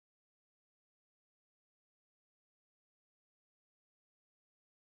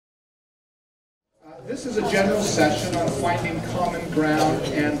This is a general session on finding common ground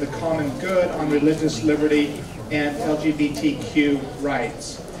and the common good on religious liberty and LGBTQ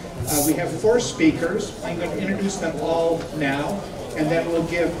rights. We have 4 speakers. I'm going to introduce them all now, and then we'll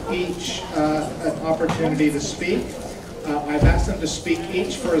give each an opportunity to speak. I've asked them to speak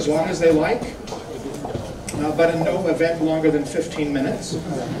each for as long as they like, but in no event longer than 15 minutes.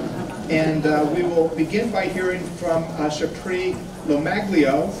 And we will begin by hearing from Shapri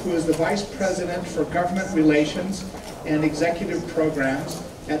LoMaglio, who is the Vice President for Government Relations and Executive Programs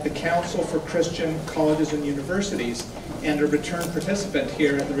at the Council for Christian Colleges and Universities, and a return participant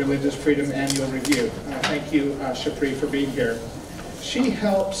here at the Religious Freedom Annual Review. Thank you, Shapri, for being here. She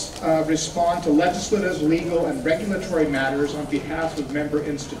helps respond to legislative, legal, and regulatory matters on behalf of member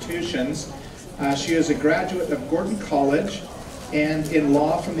institutions. She is a graduate of Gordon College and in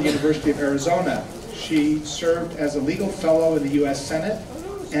law from the University of Arizona. She served as a legal fellow in the U.S. Senate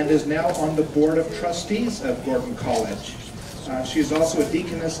and is now on the Board of Trustees of Gordon College. She is also a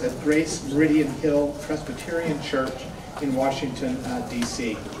deaconess at Grace Meridian Hill Presbyterian Church in Washington,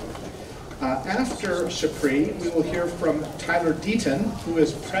 D.C. After Shapri, we will hear from Tyler Deaton, who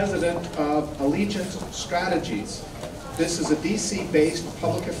is president of Allegiant Strategies. This is a DC-based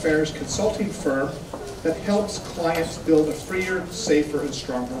public affairs consulting firm that helps clients build a freer, safer, and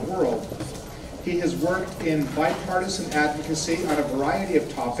stronger world. He has worked in bipartisan advocacy on a variety of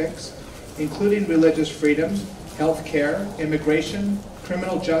topics, including religious freedom, healthcare, immigration,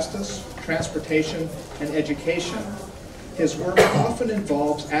 criminal justice, transportation, and education. His work often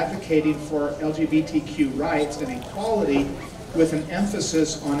involves advocating for LGBTQ rights and equality with an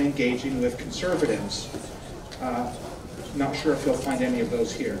emphasis on engaging with conservatives. Not sure if you'll find any of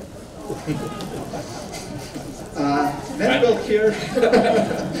those here. Then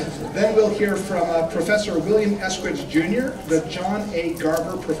we'll hear from Professor William Eskridge Jr., the John A.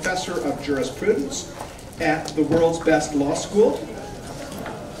 Garver Professor of Jurisprudence at the world's best law school.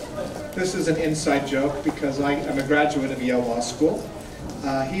 This is an inside joke because I am a graduate of Yale Law School.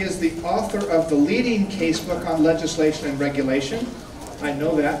 He is the author of the leading casebook on legislation and regulation. I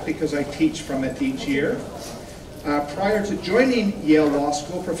know that because I teach from it each year. Prior to joining Yale Law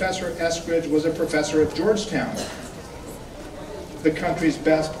School, Professor Eskridge was a professor at Georgetown, the country's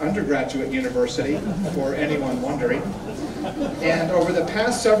best undergraduate university, for anyone wondering. And over the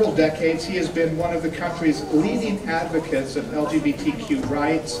past several decades, he has been one of the country's leading advocates of LGBTQ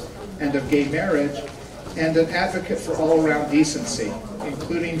rights and of gay marriage, and an advocate for all-around decency,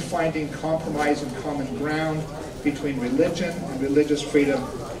 including finding compromise and common ground between religion and religious freedom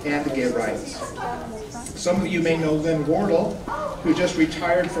and gay rights. Some of you may know Lynn Wardle, who just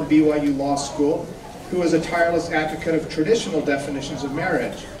retired from BYU Law School, who is a tireless advocate of traditional definitions of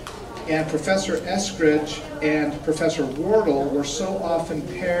marriage. And Professor Eskridge and Professor Wardle were so often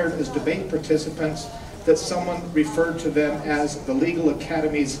paired as debate participants that someone referred to them as the Legal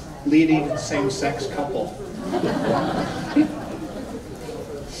Academy's leading same-sex couple.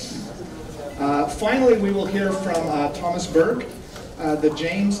 Finally, we will hear from Thomas Berg, the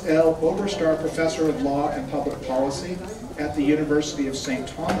James L. Oberstar Professor of Law and Public Policy at the University of St.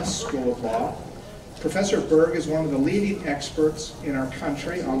 Thomas School of Law. Professor Berg is one of the leading experts in our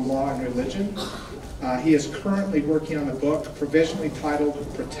country on law and religion. He is currently working on a book provisionally titled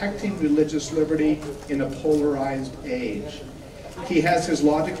Protecting Religious Liberty in a Polarized Age. He has his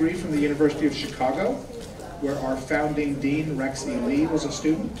law degree from the University of Chicago, where our founding dean, Rex E. Lee, was a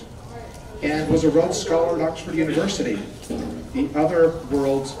student, and was a Rhodes Scholar at Oxford University, the other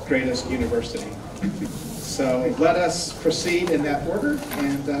world's greatest university. So let us proceed in that order,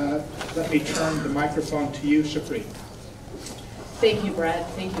 and let me turn the microphone to you, Shapri. Thank you, Brett.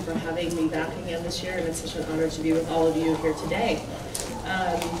 Thank you for having me back again this year, and it's such an honor to be with all of you here today.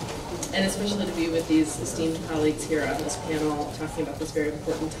 And especially to be with these esteemed colleagues here on this panel talking about this very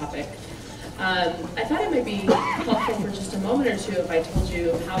important topic. I thought it might be helpful for just a moment or two if I told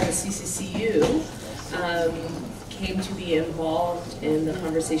you how the CCCU came to be involved in the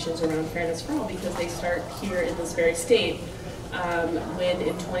conversations around fairness for all, because they start here in this very state when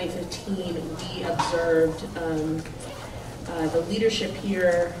in 2015 we observed the leadership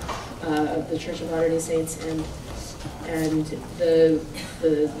here of the Church of Latter-day Saints and the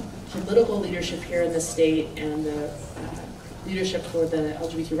political leadership here in the state and the leadership for the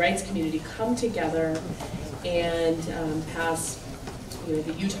LGBT rights community come together and pass, the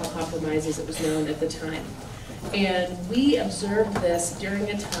Utah Compromise, as it was known at the time. And we observed this during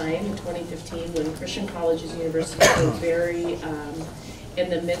a time in 2015 when Christian colleges and universities were very in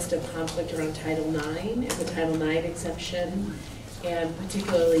the midst of conflict around Title IX and the Title IX exemption, and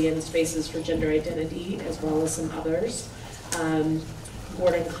particularly in spaces for gender identity as well as some others.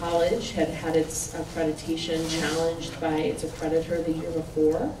 Gordon College had had its accreditation challenged by its accreditor the year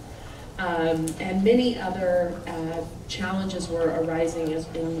before. And many other challenges were arising,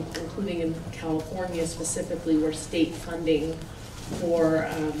 including in California specifically, where state funding for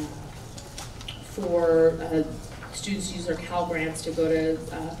students use their Cal grants to go to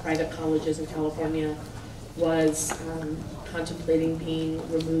private colleges in California was contemplating being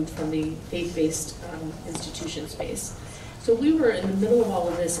removed from the faith-based institution space. So we were in the middle of all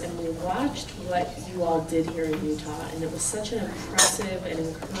of this, and we watched what you all did here in Utah, and it was such an impressive and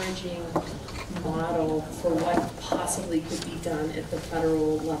encouraging model for what possibly could be done at the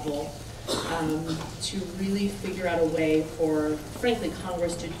federal level to really figure out a way for, frankly,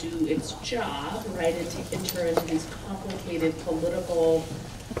 Congress to do its job, right, and to enter into these complicated political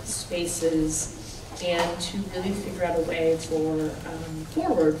spaces and to really figure out a way for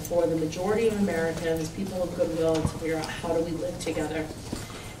forward for the majority of Americans, people of goodwill, to figure out how do we live together.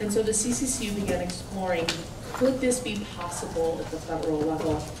 And so the CCCU began exploring, could this be possible at the federal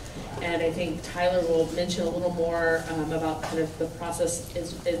level? And I think Tyler will mention a little more about kind of the process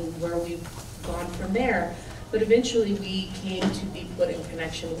and where we've gone from there. But eventually we came to be put in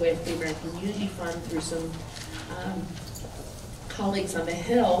connection with the American Unity Fund through some colleagues on the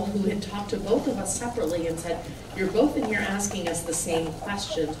Hill who had talked to both of us separately and said, you're both in here asking us the same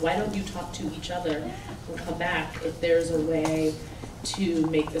questions. Why don't you talk to each other and come back if there's a way to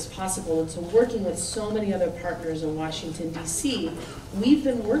make this possible? And so working with so many other partners in Washington, D.C., we've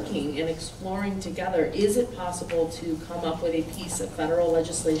been working and exploring together, is it possible to come up with a piece of federal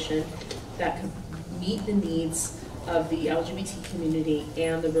legislation that could meet the needs of the LGBT community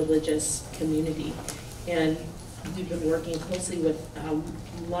and the religious community? And we've been working closely with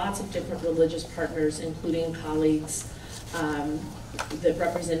lots of different religious partners, including colleagues that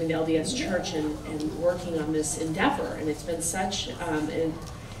representing the LDS Church and working on this endeavor. And it's been such an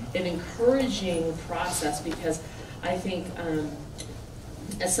encouraging process, because I think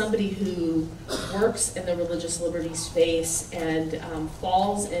as somebody who works in the religious liberty space and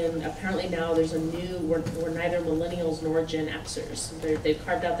falls in, apparently now there's a new, we're neither millennials nor Gen Xers. They've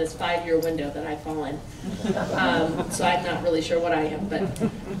carved out this 5-year window that I fall in. So I'm not really sure what I am,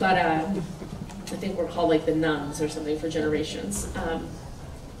 but I think we're called like the nuns or something for generations.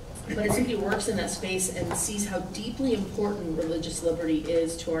 But as somebody who works in that space and sees how deeply important religious liberty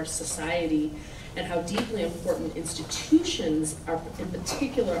is to our society, and how deeply important institutions are, in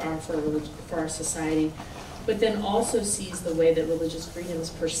particular, are for our society, but then also sees the way that religious freedom is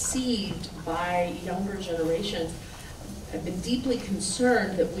perceived by younger generations, I've been deeply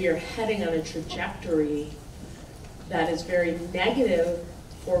concerned that we are heading on a trajectory that is very negative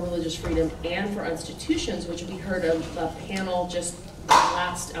for religious freedom and for institutions, which we heard a panel just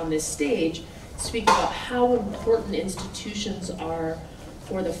last on this stage speak about how important institutions are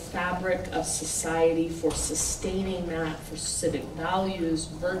for the fabric of society, for sustaining that, for civic values,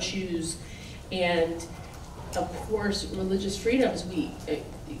 virtues, and of course, religious freedoms. We,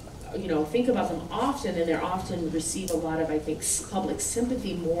 think about them often, and they often receive a lot of, I think, public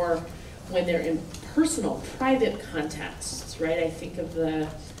sympathy more when they're in personal, private contexts, right? I think of the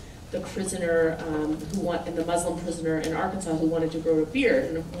prisoner the Muslim prisoner in Arkansas who wanted to grow a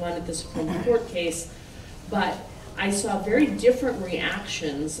beard and wanted the Supreme Court case, but I saw very different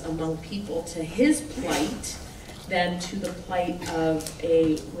reactions among people to his plight than to the plight of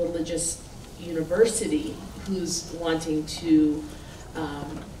a religious university who's wanting to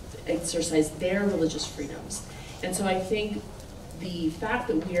exercise their religious freedoms. And so I think the fact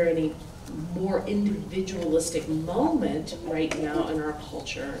that we are in a more individualistic moment right now in our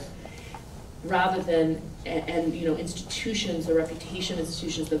culture, rather than, institutions, the reputation of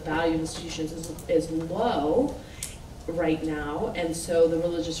institutions, the value of institutions is low right now, and so the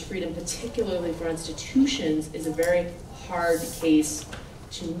religious freedom, particularly for institutions, is a very hard case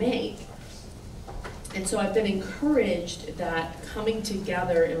to make. And so I've been encouraged that coming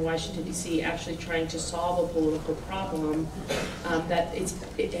together in Washington, D.C., actually trying to solve a political problem,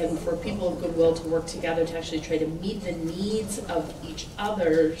 and for people of goodwill to work together to actually try to meet the needs of each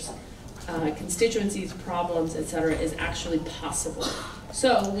other's constituencies, problems, etc., is actually possible.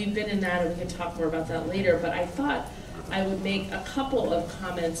 So we've been in that, and we can talk more about that later, but I thought I would make a couple of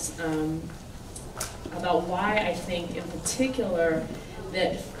comments about why I think in particular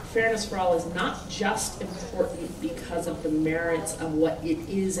that fairness for all is not just important because of the merits of what it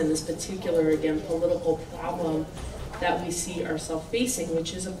is in this particular, again, political problem that we see ourselves facing,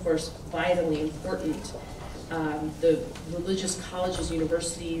 which is, of course, vitally important. The religious colleges,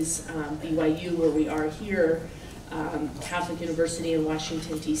 universities, BYU, where we are here, Catholic University in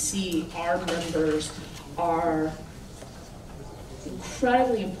Washington, D.C., our members are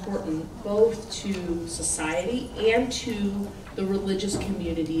incredibly important both to society and to the religious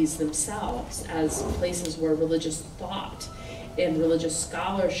communities themselves as places where religious thought and religious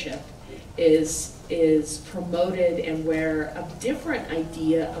scholarship is promoted, and where a different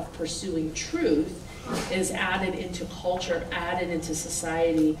idea of pursuing truth is added into culture, added into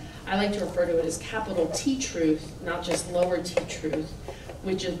society. I like to refer to it as capital T truth, not just lower T truth,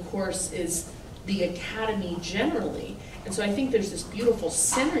 which of course is the academy generally. And so I think there's this beautiful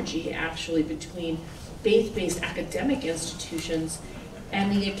synergy actually between faith-based academic institutions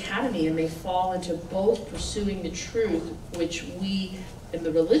and the academy, and they fall into both pursuing the truth, which we in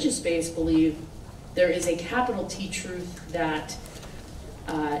the religious space believe there is a capital T truth that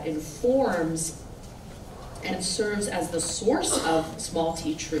informs and serves as the source of small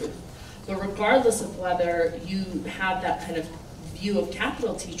t truth. But regardless of whether you have that kind of view of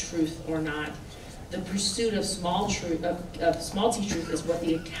capital T truth or not, the pursuit of small t truth is what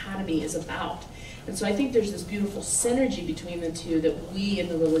the academy is about. And so I think there's this beautiful synergy between the two that we in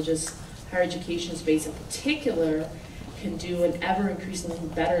the religious higher education space in particular can do an ever increasingly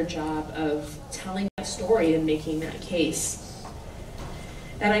better job of telling that story and making that case.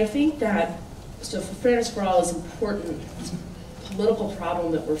 And I think that, so for Fairness for All is important. This political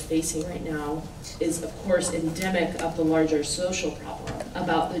problem that we're facing right now is of course endemic of the larger social problem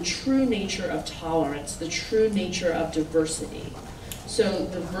about the true nature of tolerance, the true nature of diversity. So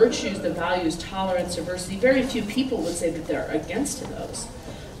the virtues, the values, tolerance, diversity, very few people would say that they're against those.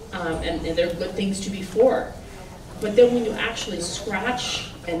 And they're good things to be for. But then when you actually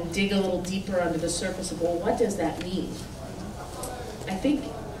scratch and dig a little deeper under the surface of, well, what does that mean? I think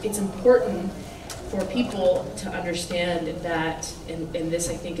it's important for people to understand that, and this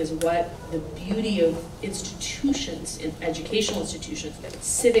I think is what the beauty of institutions, in educational institutions,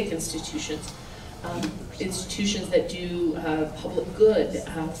 civic institutions, institutions that do public good,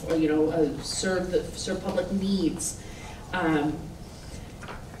 or, serve public needs.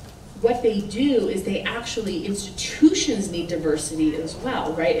 What they do is they actually, institutions need diversity as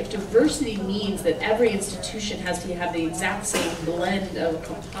well, right? If diversity means that every institution has to have the exact same blend of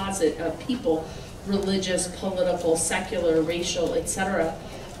composite of people, religious, political, secular, racial, etc.,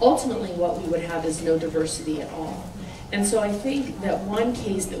 ultimately what we would have is no diversity at all. And so I think that one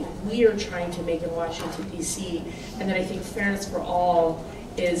case that we are trying to make in Washington, D.C., and that I think Fairness for All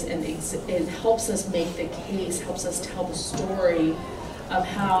is, and it helps us make the case, helps us tell the story of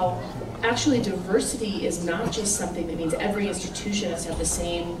how actually diversity is not just something that means every institution has to have the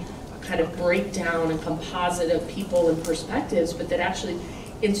same kind of breakdown and composite of people and perspectives, but that actually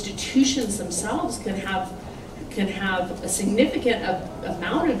institutions themselves can have a significant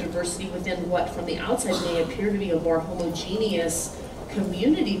amount of diversity within what from the outside may appear to be a more homogeneous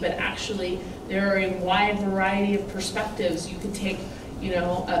community, but actually there are a wide variety of perspectives. You could take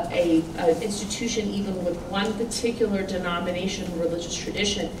an institution even with one particular denomination, religious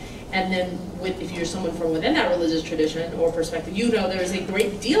tradition, and then if you're someone from within that religious tradition or perspective, there's a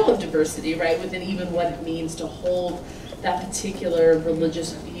great deal of diversity, right, within even what it means to hold that particular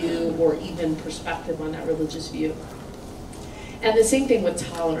religious view or even perspective on that religious view. And the same thing with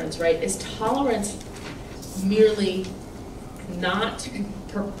tolerance, right? Is tolerance merely not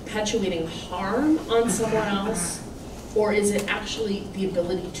perpetuating harm on someone else? Or is it actually the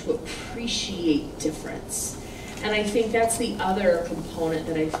ability to appreciate difference? And I think that's the other component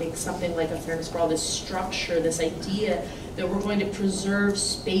that I think something like a Fairness for All, this structure, this idea that we're going to preserve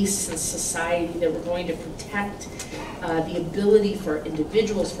space in society, that we're going to protect the ability for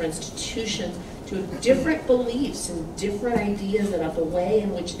individuals, for institutions, to have different beliefs and different ideas about the way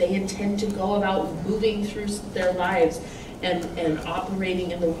in which they intend to go about moving through their lives and operating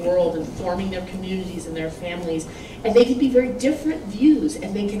in the world and forming their communities and their families. And they can be very different views,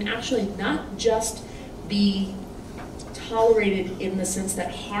 and they can actually not just be tolerated in the sense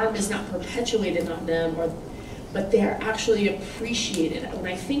that harm is not perpetuated on them, but they are actually appreciated. When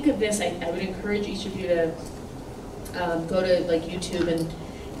I think of this, I would encourage each of you to go to like YouTube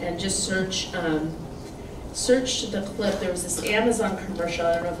and just search the clip. There was this Amazon commercial,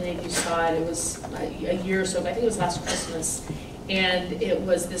 I don't know if any of you saw it, it was a year or so ago, I think it was last Christmas, and it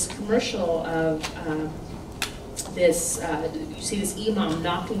was this commercial of you see this imam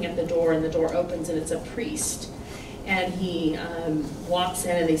knocking at the door, and the door opens and it's a priest. And he walks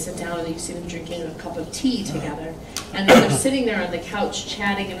in and they sit down and you see them drinking a cup of tea together. And then they're sitting there on the couch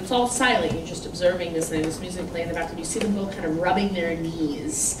chatting, and it's all silent. You're just observing this, and there's music playing in the background. You see them both kind of rubbing their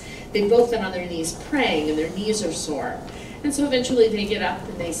knees. They've both been on their knees praying, and their knees are sore. And so eventually they get up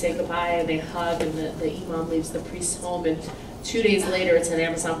and they say goodbye and they hug, and the imam leaves the priest home. And 2 days later, it's an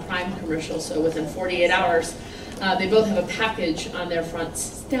Amazon Prime commercial, so within 48 hours, They both have a package on their front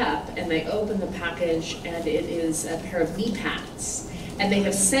step, and they open the package, and it is a pair of knee pads. And they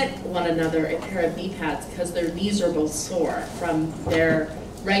have sent one another a pair of knee pads because their knees are both sore from their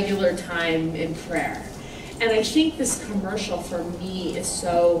regular time in prayer. And I think this commercial for me is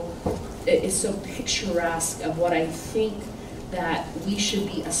so picturesque of what I think that we should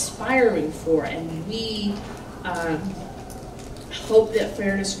be aspiring for, and we hope that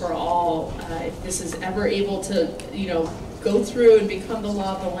Fairness for All, if this is ever able to, go through and become the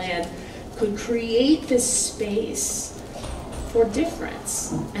law of the land, could create this space for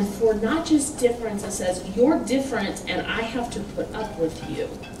difference, and for not just difference that says you're different and I have to put up with you,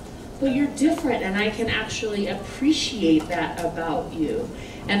 but you're different and I can actually appreciate that about you.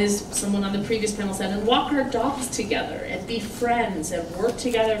 And as someone on the previous panel said, and walk our dogs together and be friends and work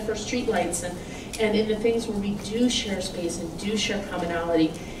together for streetlights and in the things where we do share space and do share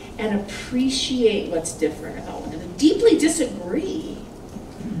commonality and appreciate what's different about one another. Deeply disagree,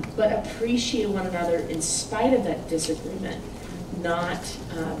 but appreciate one another in spite of that disagreement. Not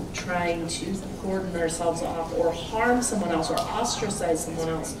trying to cordon ourselves off or harm someone else or ostracize someone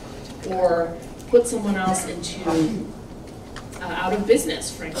else or put someone else into out of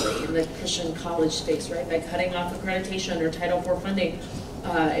business, frankly, in the Christian college space, right? By cutting off accreditation or Title IV funding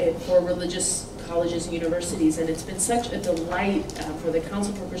for religious colleges and universities. And it's been such a delight for the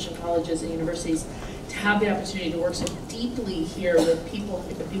Council for Christian Colleges and Universities to have the opportunity to work so deeply here with people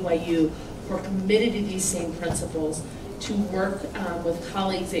at BYU who are committed to these same principles, to work with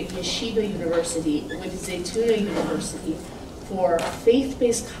colleagues at Yeshiva University, with Zaytuna University, for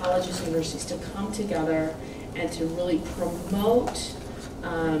faith-based colleges and universities to come together and to really promote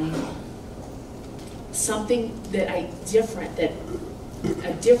something a different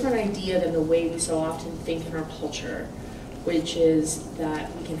idea than the way we so often think in our culture, which is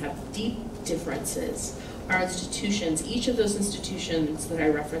that we can have deep differences. Our institutions, each of those institutions that I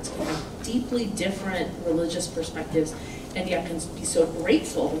referenced, can have deeply different religious perspectives, and yet can be so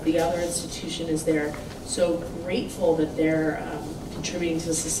grateful that the other institution is there, so grateful that they're contributing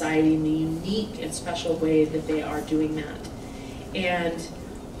to society in the unique and special way that they are doing that. And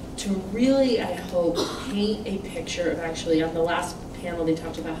to really, I hope, paint a picture of actually, on the last panel they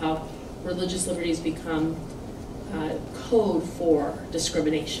talked about how religious liberties become code for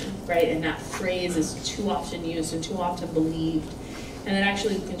discrimination, right? And that phrase is too often used and too often believed. And that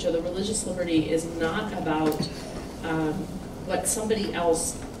actually we can show that religious liberty is not about what somebody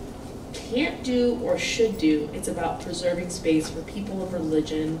else can't do or should do. It's about preserving space for people of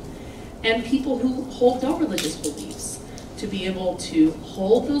religion and people who hold no religious beliefs to be able to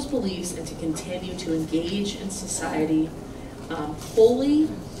hold those beliefs and to continue to engage in society fully,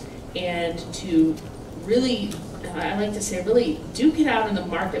 and to really, I like to say, really duke it out in the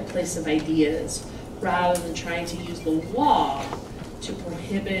marketplace of ideas rather than trying to use the law to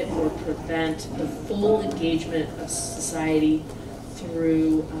prohibit or prevent the full engagement of society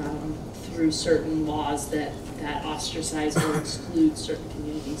through certain laws that ostracize or exclude certain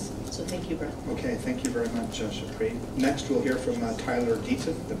communities. So thank you, Brett. Okay, thank you very much, Shapri. Next, we'll hear from Tyler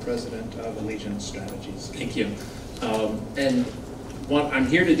Deaton, the president of Allegiance Strategies. Thank you. I'm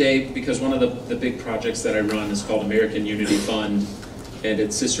here today because one of the big projects that I run is called American Unity Fund, and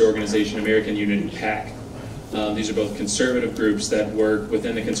its sister organization, American Unity PAC. These are both conservative groups that work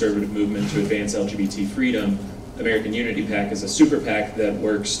within the conservative movement to advance LGBT freedom. American Unity PAC is a super PAC that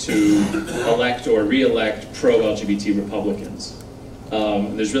works to elect or re-elect pro-LGBT Republicans.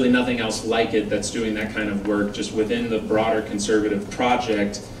 There's really nothing else like it that's doing that kind of work just within the broader conservative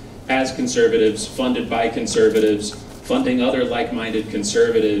project, as conservatives, funded by conservatives, funding other like-minded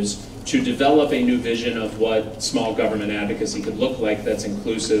conservatives to develop a new vision of what small government advocacy could look like that's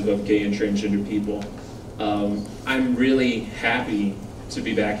inclusive of gay and transgender people. I'm really happy to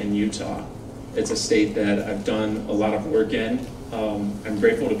be back in Utah. It's a state that I've done a lot of work in. I'm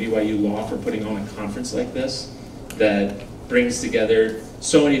grateful to BYU Law for putting on a conference like this that brings together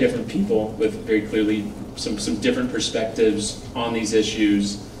so many different people with very clearly some different perspectives on these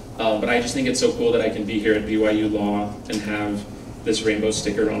issues. But I just think it's so cool that I can be here at BYU Law and have this rainbow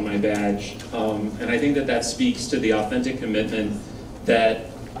sticker on my badge. And I think that speaks to the authentic commitment that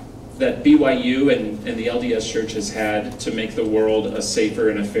BYU and the LDS Church has had to make the world a safer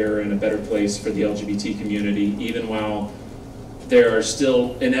and a fairer and a better place for the LGBT community, even while there are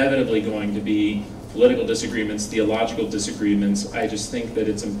still inevitably going to be political disagreements, theological disagreements. I just think that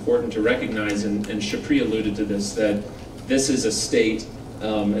it's important to recognize, and Shapri alluded to this, that this is a state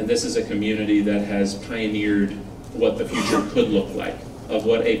and this is a community that has pioneered what the future could look like, of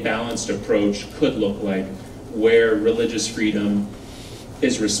what a balanced approach could look like, where religious freedom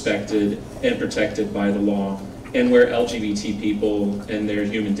is respected and protected by the law. and where LGBT people and their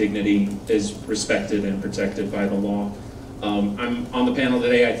human dignity is respected and protected by the law. I'm on the panel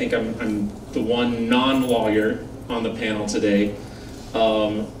today. I think I'm the one non-lawyer on the panel today.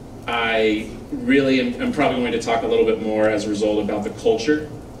 I really am probably going to talk a little bit more as a result about the culture.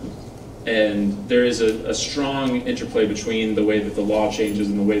 And there is a strong interplay between the way that the law changes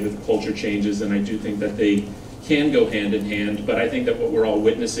and the way that the culture changes, and I do think that they can go hand in hand, but I think that what we're all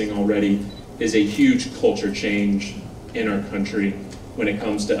witnessing already is a huge culture change in our country when it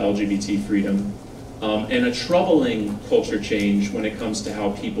comes to LGBT freedom, and a troubling culture change when it comes to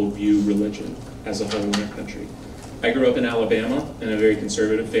how people view religion as a whole in our country. I grew up in Alabama in a very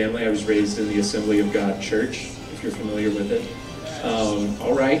conservative family. I was raised in the Assembly of God Church, if you're familiar with it.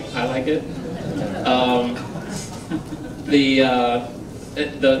 All right, I like it.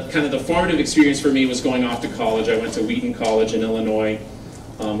 The kind of the formative experience for me was going off to college. I went to Wheaton College in Illinois,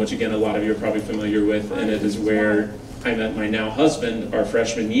 which again a lot of you are probably familiar with, and it is where I met my now husband our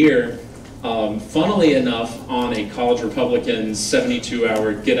freshman year. Funnily enough, on a college Republican's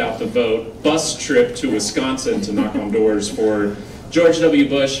 72-hour get out the vote bus trip to Wisconsin to knock on doors for George W.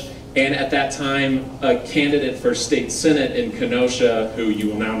 Bush. And at that time, a candidate for state senate in Kenosha, who you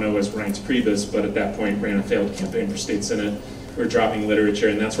will now know as Reince Priebus, but at that point ran a failed campaign for state senate. We were dropping literature,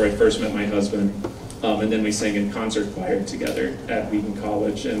 and that's where I first met my husband. And then we sang in concert choir together at Wheaton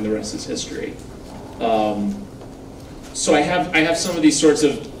College, and the rest is history. So I have some of these sorts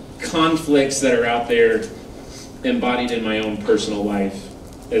of conflicts that are out there embodied in my own personal life.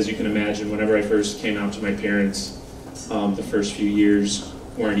 As you can imagine, whenever I first came out to my parents, the first few years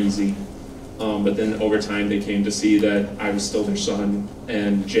weren't easy, but then over time they came to see that I was still their son,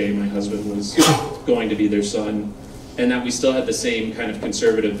 and Jay, my husband, was going to be their son, and that we still had the same kind of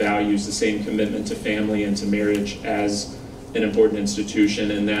conservative values, the same commitment to family and to marriage as an important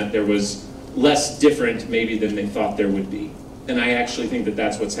institution, and that there was less different maybe than they thought there would be. And I actually think that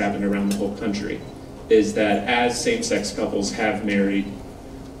that's what's happened around the whole country, is that as same-sex couples have married,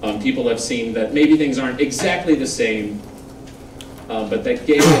 people have seen that maybe things aren't exactly the same, but that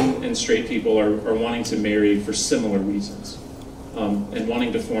gay and straight people are wanting to marry for similar reasons, and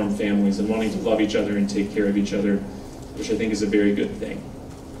wanting to form families and wanting to love each other and take care of each other, which I think is a very good thing.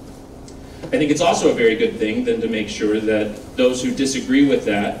 I think it's also a very good thing then to make sure that those who disagree with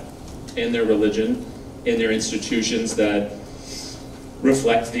that in their religion, in their institutions that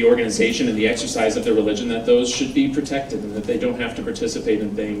reflect the organization and the exercise of their religion, that those should be protected and that they don't have to participate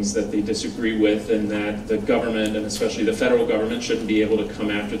in things that they disagree with, and that the government, and especially the federal government, shouldn't be able to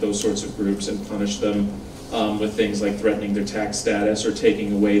come after those sorts of groups and punish them with things like threatening their tax status or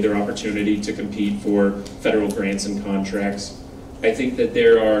taking away their opportunity to compete for federal grants and contracts. I think that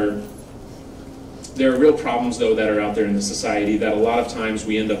there are real problems, though, that are out there in the society, that a lot of times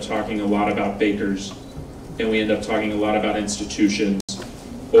we end up talking a lot about bakers, and we end up talking a lot about institutions,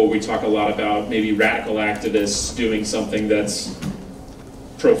 or we talk a lot about maybe radical activists doing something that's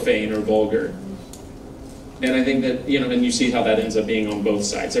profane or vulgar. And I think that, and you see how that ends up being on both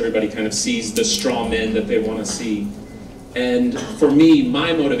sides. Everybody kind of sees the straw men that they want to see. And for me,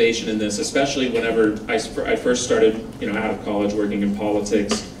 my motivation in this, especially whenever I first started, out of college working in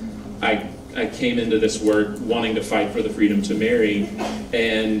politics, I came into this work wanting to fight for the freedom to marry.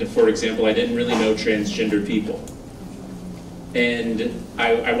 And for example, I didn't really know transgender people. And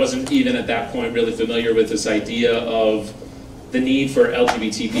I wasn't even at that point really familiar with this idea of the need for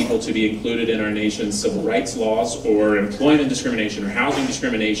LGBT people to be included in our nation's civil rights laws, or employment discrimination, or housing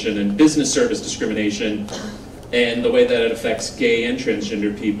discrimination, and business service discrimination, and the way that it affects gay and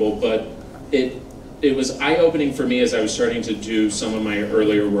transgender people. But it was eye-opening for me as I was starting to do some of my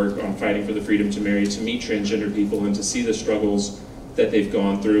earlier work on fighting for the freedom to marry, to meet transgender people and to see the struggles that they've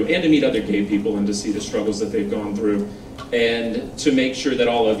gone through, and to meet other gay people and to see the struggles that they've gone through, and to make sure that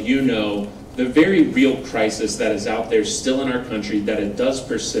all of you know the very real crisis that is out there still in our country, that it does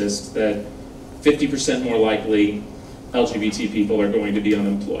persist, that 50% more likely LGBT people are going to be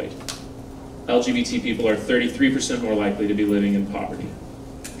unemployed. LGBT people are 33% more likely to be living in poverty.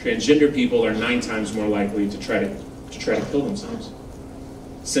 Transgender people are 9 times more likely to try to kill themselves.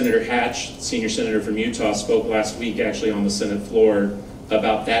 Senator Hatch, senior senator from Utah, spoke last week actually on the Senate floor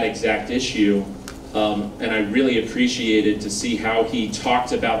about that exact issue. And I really appreciated to see how he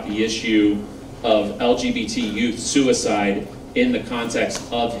talked about the issue of LGBT youth suicide in the context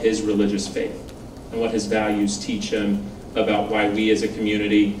of his religious faith and what his values teach him about why we as a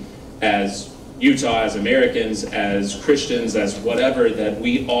community, as Utah, as Americans, as Christians, as whatever, that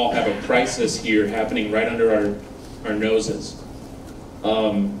we all have a crisis here happening right under our noses.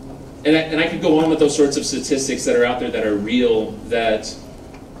 And I could go on with those sorts of statistics that are out there that are real, that,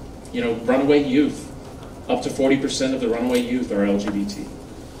 runaway youth, Up to 40% of the runaway youth are LGBT.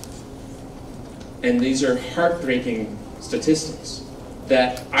 And these are heartbreaking statistics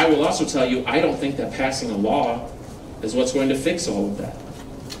that I will also tell you, I don't think that passing a law is what's going to fix all of that.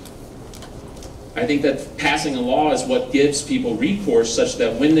 I think that passing a law is what gives people recourse such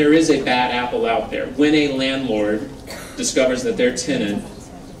that when there is a bad apple out there, when a landlord discovers that their tenant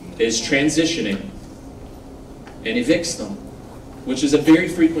is transitioning and evicts them, which is a very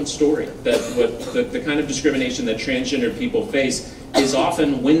frequent story, that what the kind of discrimination that transgender people face is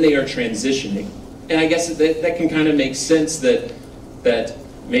often when they are transitioning. And I guess that can kind of make sense that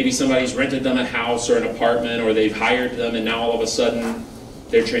maybe somebody's rented them a house or an apartment, or they've hired them and now all of a sudden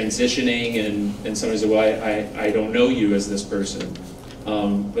they're transitioning and somebody says, well, I don't know you as this person.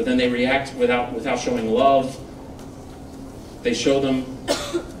 But then they react without showing love. They show them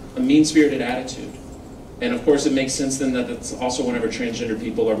a mean-spirited attitude. And of course it makes sense then that that's also whenever transgender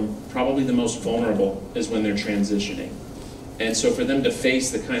people are probably the most vulnerable is when they're transitioning. And so for them to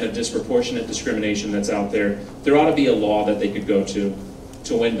face the kind of disproportionate discrimination that's out there, there ought to be a law that they could go to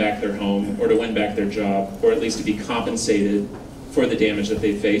win back their home or to win back their job, or at least to be compensated for the damage that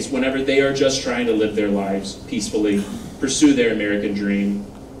they face whenever they are just trying to live their lives peacefully, pursue their American dream,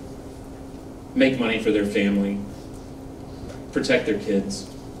 make money for their family, protect their kids.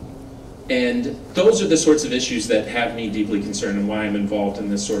 And those are the sorts of issues that have me deeply concerned, and why I'm involved in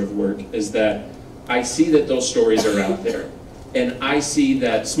this sort of work, is that I see that those stories are out there. And I see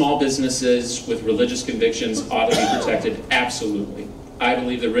that small businesses with religious convictions ought to be protected, absolutely. I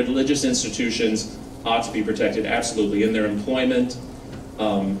believe that religious institutions ought to be protected, absolutely, in their employment,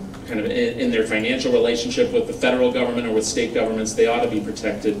 kind of in their financial relationship with the federal government or with state governments, they ought to be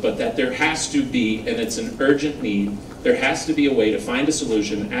protected, but that there has to be, and it's an urgent need, there has to be a way to find a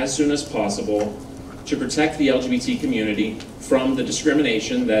solution as soon as possible to protect the LGBT community from the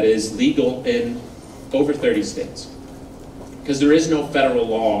discrimination that is legal in over 30 states. Because there is no federal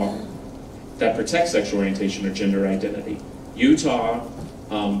law that protects sexual orientation or gender identity. Utah,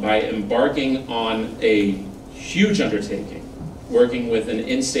 by embarking on a huge undertaking, working with an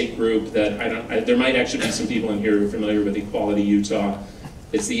in-state group that there might actually be some people in here who are familiar with Equality Utah.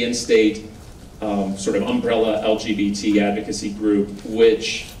 It's the in-state sort of umbrella LGBT advocacy group,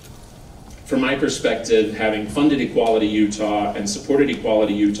 which, from my perspective, having funded Equality Utah and supported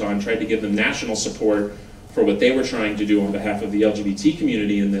Equality Utah and tried to give them national support for what they were trying to do on behalf of the LGBT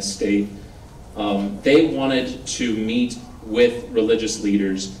community in this state, they wanted to meet with religious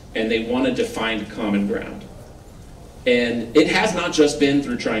leaders and they wanted to find common ground. And it has not just been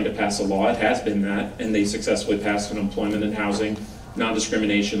through trying to pass a law, it has been that, and they successfully passed an employment and housing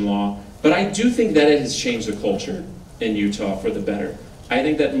non-discrimination law. But I do think that it has changed the culture in Utah for the better. I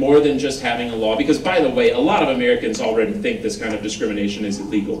think that more than just having a law, because by the way, a lot of Americans already think this kind of discrimination is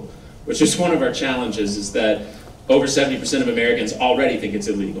illegal, which is one of our challenges, is that over 70% of Americans already think it's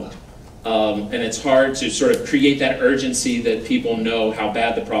illegal. And it's hard to sort of create that urgency that people know how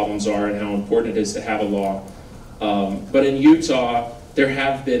bad the problems are and how important it is to have a law. But in Utah, there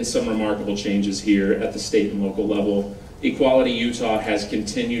have been some remarkable changes here at the state and local level. Equality Utah has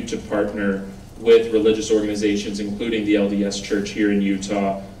continued to partner with religious organizations, including the LDS Church here in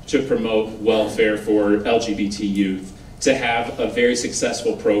Utah, to promote welfare for LGBT youth, to have a very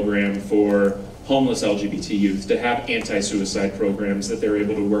successful program for homeless LGBT youth, to have anti-suicide programs that they're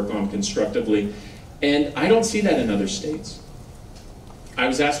able to work on constructively. And I don't see that in other states. I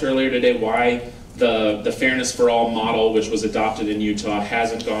was asked earlier today why the Fairness for All model, which was adopted in Utah,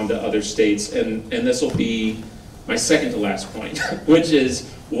 hasn't gone to other states, and this will be my second to last point, which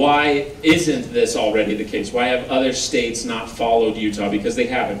is, why isn't this already the case? Why have other states not followed Utah? Because they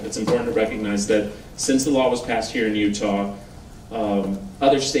haven't. It's important to recognize that since the law was passed here in Utah,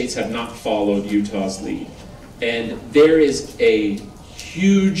 other states have not followed Utah's lead. And there is a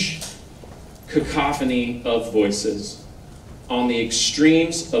huge cacophony of voices on the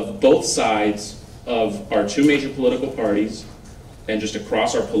extremes of both sides of our two major political parties and just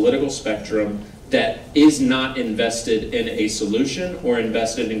across our political spectrum that is not invested in a solution or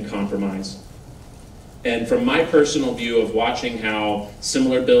invested in compromise. And from my personal view of watching how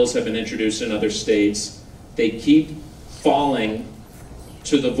similar bills have been introduced in other states, they keep falling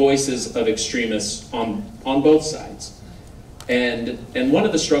to the voices of extremists on both sides. And one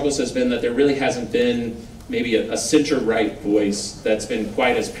of the struggles has been that there really hasn't been maybe a center-right voice that's been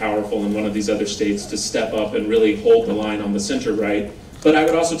quite as powerful in one of these other states to step up and really hold the line on the center-right. But I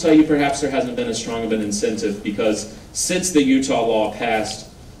would also tell you perhaps there hasn't been as strong of an incentive, because since the Utah law passed,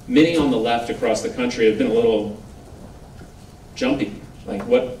 many on the left across the country have been a little jumpy. Like,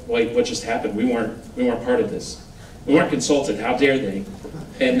 what just happened? We weren't part of this. We weren't consulted. How dare they?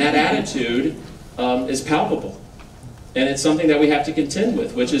 And that attitude is palpable. And it's something that we have to contend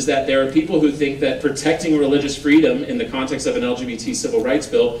with, which is that there are people who think that protecting religious freedom in the context of an LGBT civil rights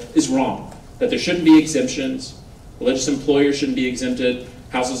bill is wrong, that there shouldn't be exemptions, religious employers shouldn't be exempted,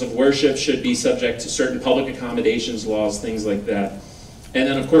 houses of worship should be subject to certain public accommodations laws, things like that. And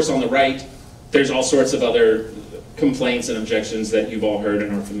then, of course, on the right, there's all sorts of other complaints and objections that you've all heard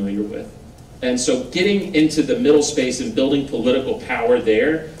and are familiar with. And so getting into the middle space and building political power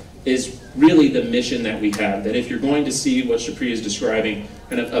there is really the mission that we have, that if you're going to see what Shapri is describing,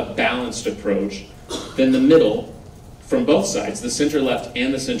 kind of a balanced approach, then the middle, from both sides, the center-left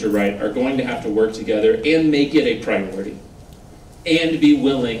and the center-right, are going to have to work together and make it a priority, and be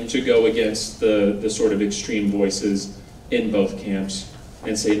willing to go against the sort of extreme voices in both camps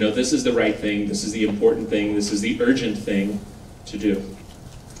and say, no, this is the right thing, this is the important thing, this is the urgent thing to do.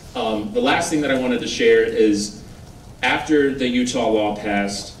 The last thing that I wanted to share is, after the Utah law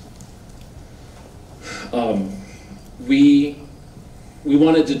passed, we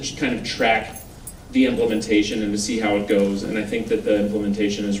wanted to kind of track the implementation and to see how it goes, and I think that the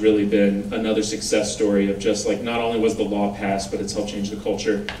implementation has really been another success story of just like, not only was the law passed, but it's helped change the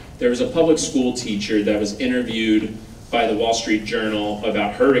culture. There was a public school teacher that was interviewed by the Wall Street Journal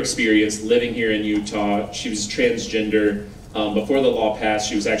about her experience living here in Utah. She was transgender. Before the law passed,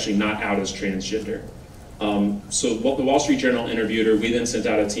 she was actually not out as transgender. So the Wall Street Journal interviewed her. We then sent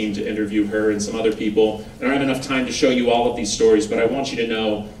out a team to interview her and some other people. I don't have enough time to show you all of these stories, but I want you to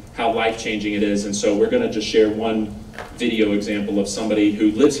know how life-changing it is. And so we're going to just share one video example of somebody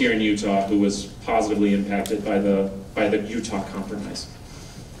who lives here in Utah who was positively impacted by the Utah Compromise.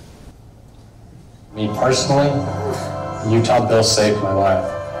 Me personally, the Utah bill saved my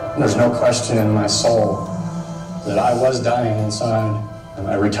life. There's no question in my soul that I was dying inside.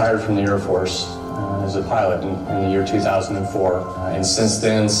 I retired from the Air Force as a pilot in the year 2004. And since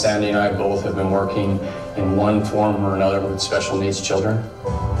then, Sandy and I both have been working in one form or another with special needs children.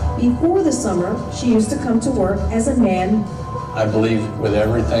 Before the summer, she used to come to work as a man. I believe with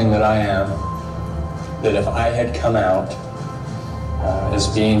everything that I am, that if I had come out as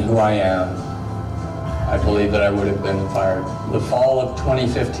being who I am, I believe that I would have been fired. The fall of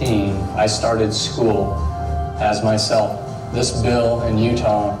 2015, I started school as myself. This bill in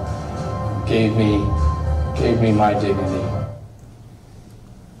Utah gave me my dignity.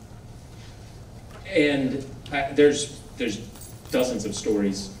 And there's dozens of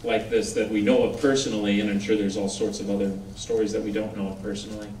stories like this that we know of personally, and I'm sure there's all sorts of other stories that we don't know of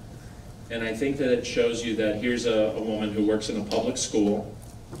personally. And I think that it shows you that here's a woman who works in a public school,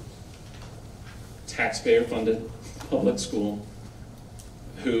 taxpayer-funded public school,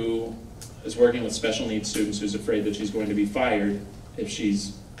 who is working with special needs students, who's afraid that she's going to be fired if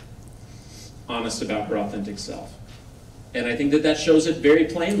she's honest about her authentic self. And I think that that shows it very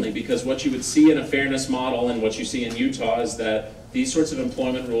plainly, because what you would see in a fairness model and what you see in Utah is that these sorts of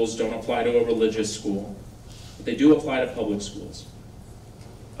employment rules don't apply to a religious school, but they do apply to public schools,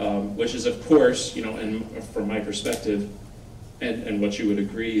 which is, of course, you know, and from my perspective, and what you would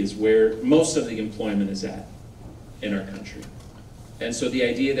agree, is where most of the employment is at in our country. And so the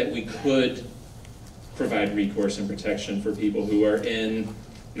idea that we could provide recourse and protection for people who are in,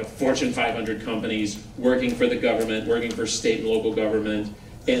 you know, Fortune 500 companies, working for the government, working for state and local government,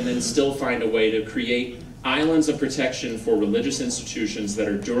 and then still find a way to create islands of protection for religious institutions that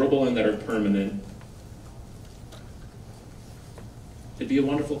are durable and that are permanent, it'd be a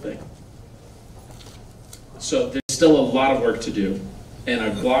wonderful thing. So there's still a lot of work to do, and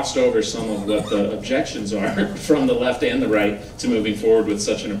I've glossed over some of what the objections are from the left and the right to moving forward with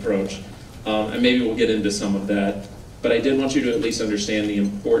such an approach, and maybe we'll get into some of that. But I did want you to at least understand the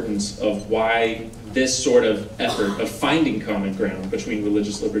importance of why this sort of effort of finding common ground between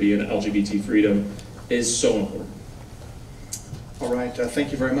religious liberty and LGBT freedom is so important. All right,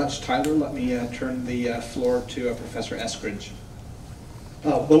 thank you very much, Tyler. Let me turn the floor to Professor Eskridge.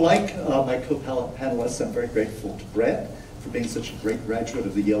 Well, like my co-panelists, I'm very grateful to Brett for being such a great graduate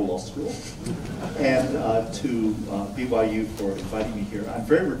of the Yale Law School, and to BYU for inviting me here. I'm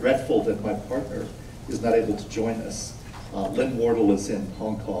very regretful that my partner is not able to join us. Lynn Wardle is in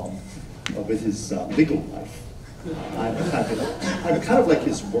Hong Kong with his legal wife. I'm kind of like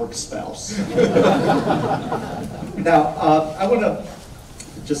his work spouse. Now, I want to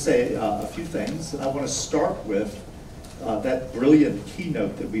just say a few things. I want to start with that brilliant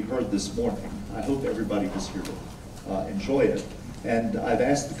keynote that we heard this morning. I hope everybody was here to enjoy it. And I've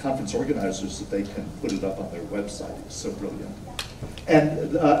asked the conference organizers if they can put it up on their website. It's so brilliant.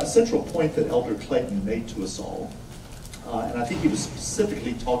 And a central point that Elder Clayton made to us all, and I think he was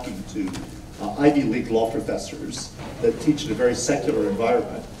specifically talking to Ivy League law professors that teach in a very secular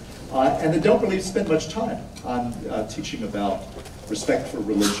environment, and they don't really spend much time on teaching about respect for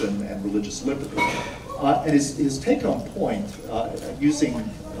religion and religious liberty. And his take-home point, using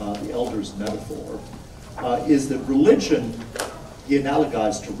the elder's metaphor, is that religion, he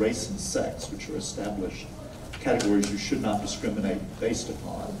analogized to race and sex, which are established categories you should not discriminate based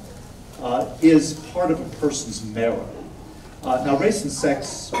upon, is part of a person's marrow. Now, race and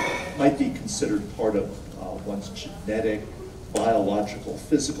sex might be considered part of one's genetic, biological,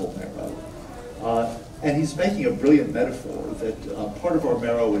 physical marrow. And he's making a brilliant metaphor that part of our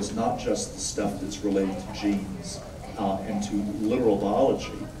marrow is not just the stuff that's related to genes and to literal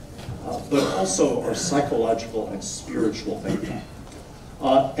biology, but also our psychological and spiritual makeup.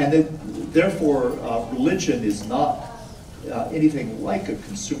 And that, therefore, religion is not anything like a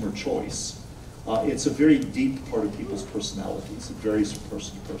consumer choice. It's a very deep part of people's personalities. It varies from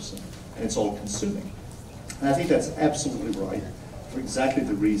person to person, and it's all consuming. And I think that's absolutely right for exactly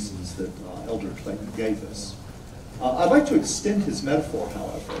the reasons that Elder Clayton gave us. I'd like to extend his metaphor,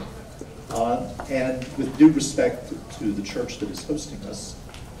 however, and with due respect to the church that is hosting us,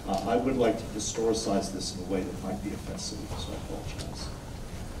 I would like to historicize this in a way that might be offensive, so I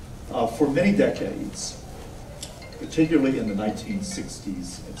apologize. For many decades, particularly in the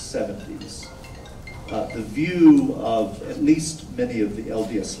 1960s and 70s, the view of at least many of the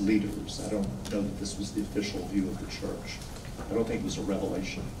LDS leaders, I don't know that this was the official view of the church, I don't think it was a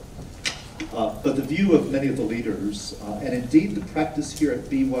revelation, but the view of many of the leaders, and indeed the practice here at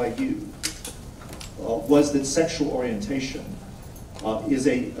BYU, was that sexual orientation is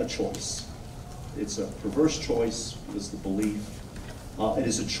a choice. It's a perverse choice, is the belief. It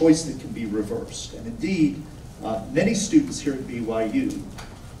is a choice that can be reversed. And indeed, many students here at BYU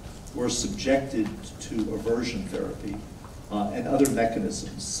were subjected to aversion therapy and other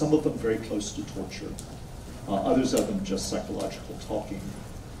mechanisms, some of them very close to torture, others of them just psychological talking,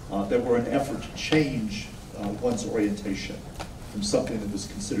 that were an effort to change one's orientation from something that was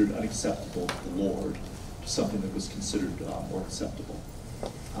considered unacceptable to the Lord to something that was considered more acceptable.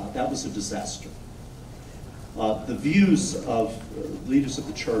 That was a disaster. The views of leaders of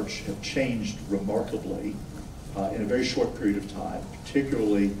the church have changed remarkably in a very short period of time,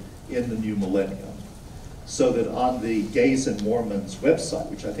 particularly in the new millennium, so that on the Gays and Mormons website,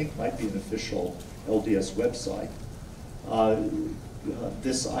 which I think might be an official LDS website,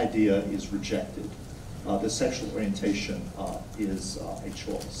 this idea is rejected. The sexual orientation is a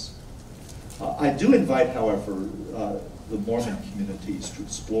choice. I do invite, however, the Mormon communities to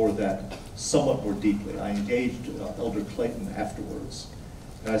explore that somewhat more deeply. I engaged Elder Clayton afterwards,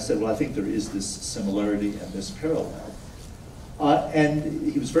 and I said, well, I think there is this similarity and this parallel.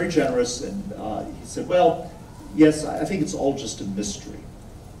 And he was very generous, and he said, well, yes, I think it's all just a mystery,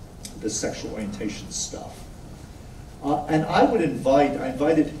 the sexual orientation stuff. And I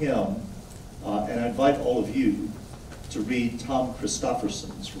invited him, and I invite all of you to read Tom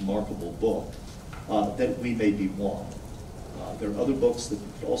Christofferson's remarkable book, That We May Be One. There are other books that you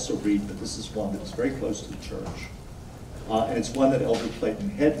could also read, but this is one that is very close to the church. And it's one that Elder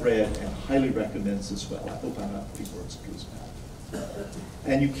Clayton had read and highly recommends as well. I hope I'm not putting words into his mouth.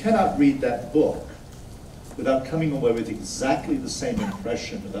 And you cannot read that book without coming away with exactly the same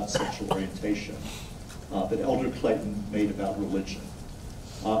impression about sexual orientation that Elder Clayton made about religion.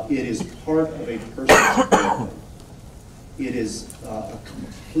 It is part of a person's family. It is a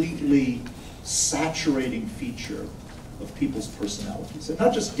completely saturating feature of people's personalities. And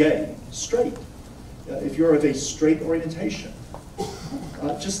not just gay, straight. If you're of a straight orientation,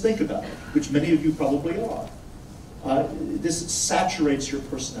 just think about it, which many of you probably are. This saturates your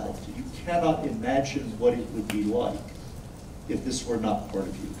personality. You cannot imagine what it would be like if this were not part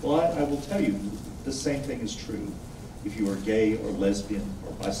of you. Well, I will tell you, the same thing is true if you are gay or lesbian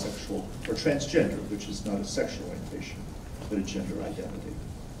or bisexual or transgender, which is not a sexual orientation, but a gender identity.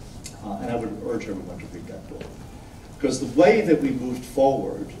 And I would urge everyone to read that book. Because the way that we moved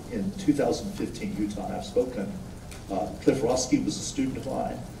forward in 2015 Utah, and I've spoken, Cliff Roski was a student of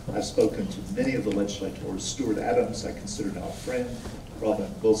mine. I've spoken to many of the legislators. Stuart Adams, I consider now a friend.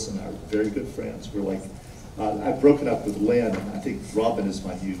 Robin Wilson are very good friends. We're like, I've broken up with Lynn, and I think Robin is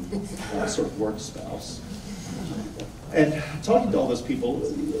my new sort of work spouse. And talking to all those people,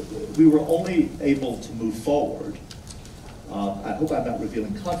 we were only able to move forward. I hope I'm not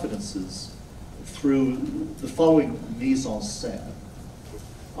revealing confidences, through the following mise en scène.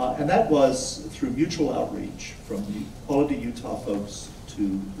 And that was through mutual outreach from the Quality Utah folks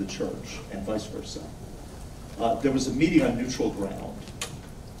to the church and vice versa. There was a meeting on neutral ground,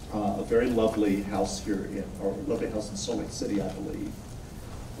 a very lovely house here or lovely house in Salt Lake City, I believe,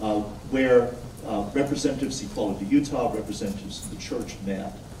 where representatives of Equality Utah, representatives of the church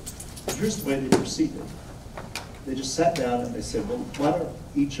met Here's the way they proceeded. They just sat down and they said, well, why don't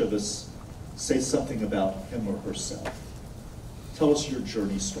each of us say something about him or herself? Tell us your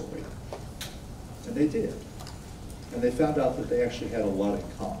journey story. And they did. And they found out that they actually had a lot in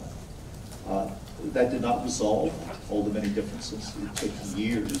common. That did not resolve all the many differences. It took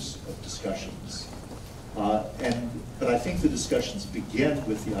years of discussions. But I think the discussions began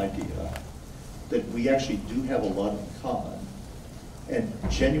with the idea that we actually do have a lot in common, and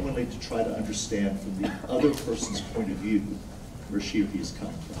genuinely to try to understand from the other person's point of view where she or he is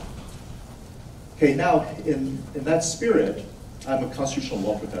coming from. Okay, now in that spirit, I'm a constitutional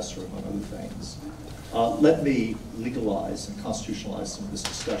law professor, among other things. Let me legalize and constitutionalize some of this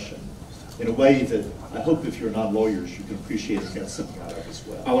discussion in a way that I hope if you're non-lawyers you can appreciate and get something out of as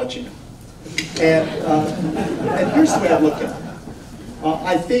well. I'll let you know. And here's the way I look at it.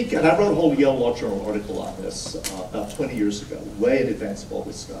 I think, and I wrote a whole Yale Law Journal article on this about 20 years ago, way in advance of all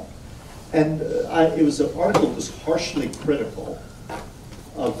this stuff. And it was an article that was harshly critical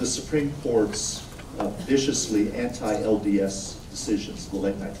of the Supreme Court's viciously anti-LDS decisions of the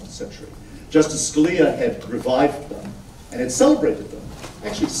late 19th century. Justice Scalia had revived them and had celebrated them,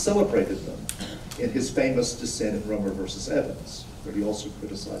 actually celebrated them in his famous dissent in Romer versus Evans, where he also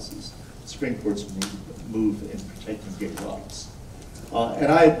criticizes the Supreme Court's move in protecting gay rights.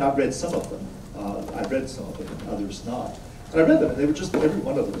 And I had not read some of them. I read some of them and others not. And I read them and they were just, every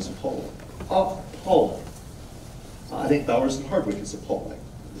one of them was appalling. Appalling. I think Bowers and Hardwick is appalling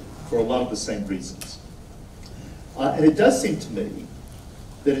for a lot of the same reasons. And it does seem to me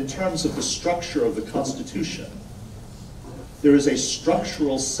that in terms of the structure of the Constitution, there is a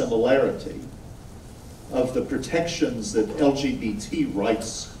structural similarity of the protections that LGBT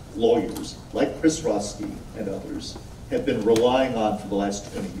rights lawyers, like Chris Roski and others, have been relying on for the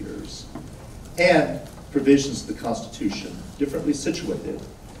last 20 years, and provisions of the Constitution, differently situated,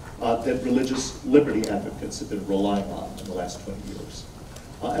 that religious liberty advocates have been relying on in the last 20 years.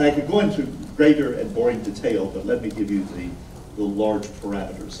 And I could go into greater and boring detail, but let me give you the large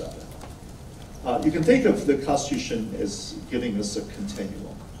parameters of it. You can think of the Constitution as giving us a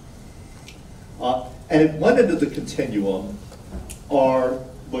continuum. And at one end of the continuum are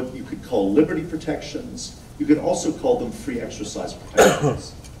what you could call liberty protections. You could also call them free exercise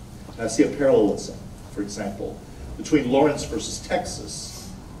protections. I see a parallelism, for example, between Lawrence versus Texas,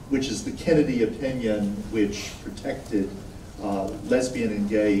 which is the Kennedy opinion which protected lesbian and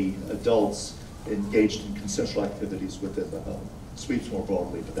gay adults engaged in consensual activities within the home. Sweeps more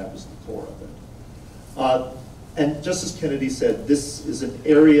broadly, but that was the core of it. And Justice Kennedy said, this is an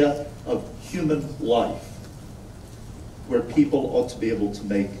area of human life where people ought to be able to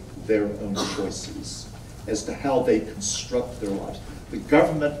make their own choices as to how they construct their lives. The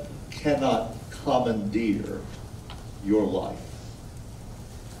government cannot commandeer your life.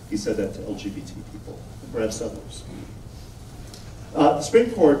 He said that to LGBT people, and perhaps others. The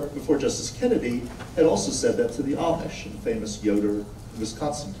Supreme Court, before Justice Kennedy, had also said that to the Amish in the famous Yoder,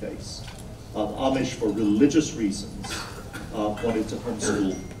 Wisconsin case. The Amish, for religious reasons, wanted to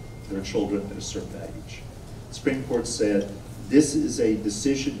homeschool their children at a certain age. The Supreme Court said, this is a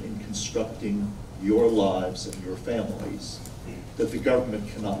decision in constructing your lives and your families that the government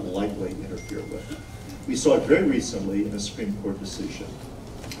cannot lightly interfere with. We saw it very recently in a Supreme Court decision,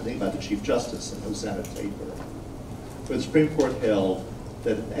 I think by the Chief Justice in Hosanna Tabor, where the Supreme Court held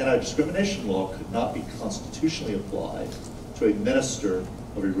that an anti-discrimination law could not be constitutionally applied to a minister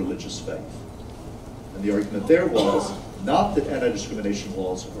of a religious faith. And the argument there was not that anti-discrimination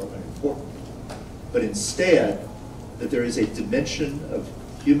laws are unimportant, but instead that there is a dimension of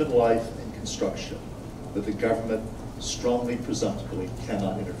human life and construction that the government strongly, presumptively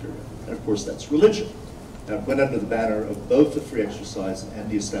cannot interfere in. And of course that's religion. And it went under the banner of both the free exercise and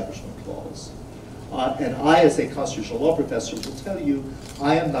the Establishment Clause. And I, as a constitutional law professor, will tell you,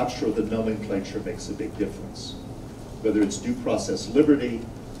 I am not sure the nomenclature makes a big difference. Whether it's due process liberty,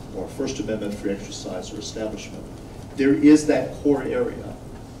 or First Amendment free exercise, or establishment. There is that core area.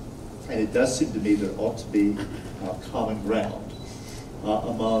 And it does seem to me there ought to be common ground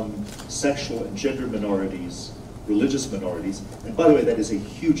among sexual and gender minorities, religious minorities, and by the way, that is a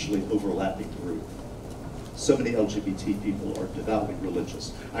hugely overlapping group. So many LGBT people are devoutly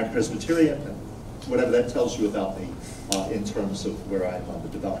religious. I'm Presbyterian, and whatever that tells you about me in terms of where I am on the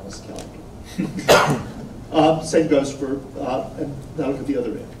devoutness calendar. Same goes for, and now look at the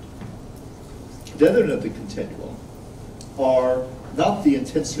other end. The other end of the continuum are not the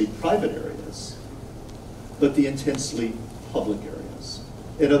intensely private areas, but the intensely public areas.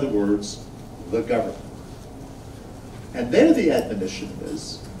 In other words, the government. And there the admonition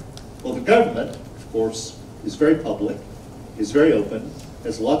is, well, the government, of course, is very public, is very open,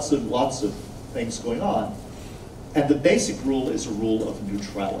 has lots and lots of things going on. And the basic rule is a rule of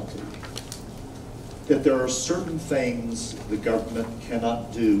neutrality. That there are certain things the government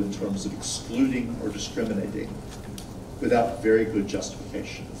cannot do in terms of excluding or discriminating without very good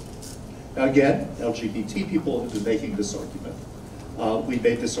justification. Now again, LGBT people have been making this argument. We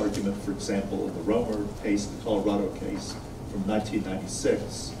made this argument, for example, in the Romer case, the Colorado case from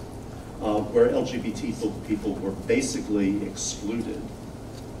 1996, where LGBT people were basically excluded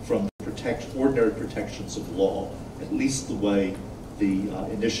from ordinary protections of law, at least the way the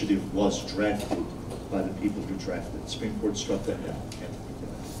initiative was drafted by the people who drafted it. The Supreme Court struck that down.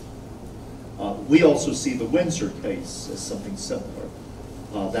 We also see the Windsor case as something similar.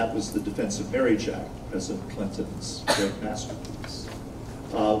 That was the Defense of Marriage Act, President Clinton's great masterpiece,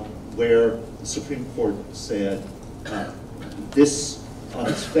 where the Supreme Court said this on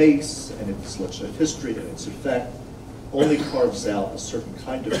its face and its legislative history and its effect only carves out a certain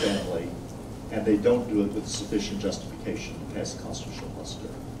kind of family, and they don't do it with sufficient justification to pass constitutional muster.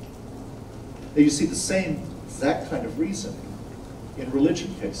 Now you see the same exact kind of reasoning in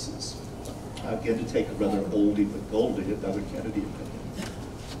religion cases. Again, to take a rather oldie but goldie, another Kennedy opinion.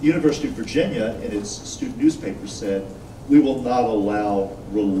 The University of Virginia, in its student newspaper, said, we will not allow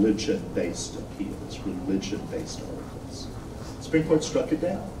religion-based appeals, religion-based articles. The Supreme Court struck it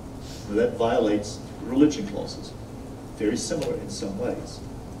down. Now, that violates the religion clauses. Very similar in some ways.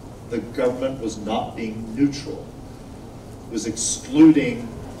 The government was not being neutral. It was excluding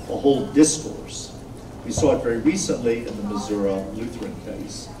a whole discourse. We saw it very recently in the Missouri Lutheran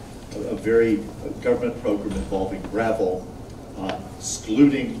case, a government program involving gravel,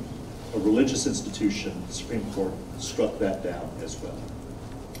 excluding a religious institution. The Supreme Court struck that down as well.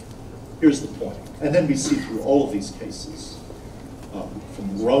 Here's the point. And then we see through all of these cases,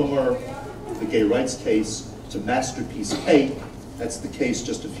 from Romer, the gay rights case, to Masterpiece Cake, that's the case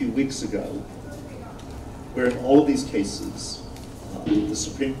just a few weeks ago, where in all of these cases, the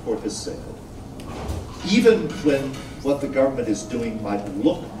Supreme Court has said, even when what the government is doing might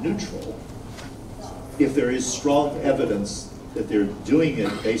look neutral, if there is strong evidence that they're doing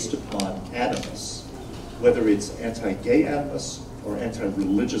it based upon animus, whether it's anti-gay animus or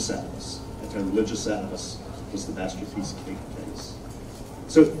anti-religious animus. Anti-religious animus was the Masterpiece Cake case.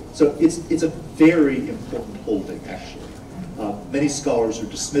 So it's a very important holding, actually. Many scholars are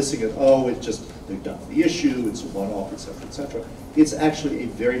dismissing it, they've done the issue, it's a one-off, et cetera, et cetera. It's actually a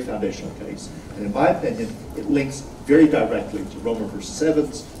very foundational case. And in my opinion, it links very directly to Romer versus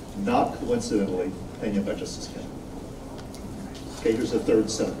Evans, not coincidentally, opinion by Justice Kennedy. Okay, here's a third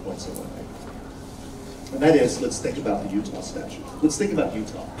set of points I want to make. And that is, let's think about the Utah statute. Let's think about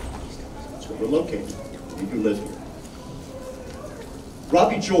Utah. That's where we're located. We do live here.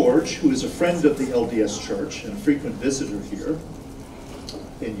 Robbie George, who is a friend of the LDS Church and a frequent visitor here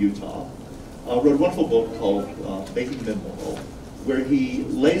in Utah, wrote a wonderful book called Making Men Moral, where he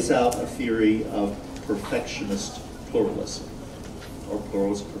lays out a theory of perfectionist pluralism, or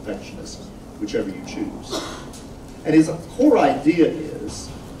pluralist perfectionism, whichever you choose. And his core idea is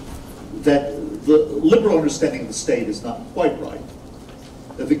that the liberal understanding of the state is not quite right,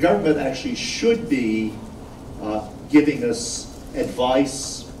 that the government actually should be giving us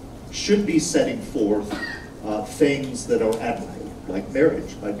advice, should be setting forth things that are admirable, like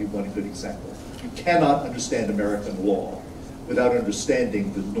marriage might be one good example. You cannot understand American law without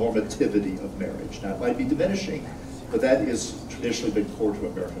understanding the normativity of marriage. Now, it might be diminishing, but that is traditionally been core to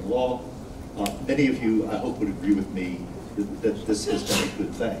American law. Many of you, I hope, would agree with me that this has been a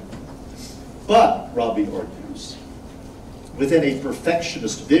good thing. But, Robbie argues, within a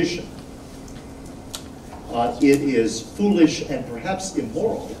perfectionist vision, it is foolish and perhaps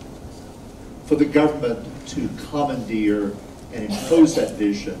immoral for the government to commandeer and impose that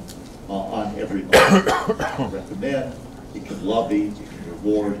vision on everybody. It can recommend, it can lobby, it can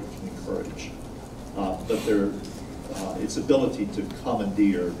reward, it can encourage. But its ability to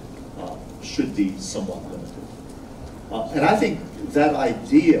commandeer should be somewhat limited. And I think that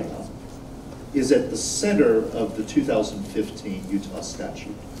idea is at the center of the 2015 Utah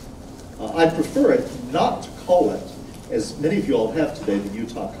statute. I prefer it not to call it, as many of you all have today, the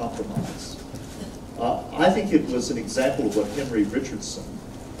Utah Compromise. I think it was an example of what Henry Richardson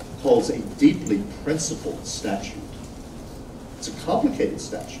calls a deeply principled statute. It's a complicated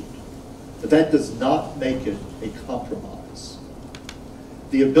statute, but that does not make it a compromise.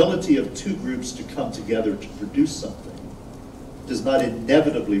 The ability of two groups to come together to produce something does not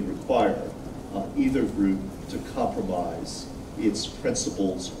inevitably require either group to compromise its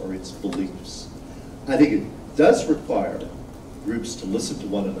principles or its beliefs. I think it does require groups to listen to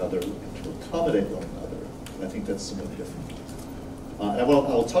one another and to accommodate one another. I think that's somewhat different. And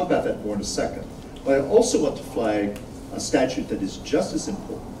I'll talk about that more in a second. But I also want to flag a statute that is just as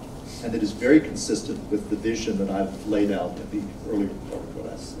important and that is very consistent with the vision that I've laid out in the earlier part of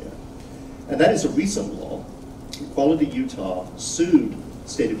what I said. And that is a recent law. Equality Utah sued the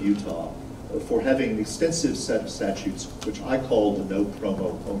state of Utah for having an extensive set of statutes, which I call the no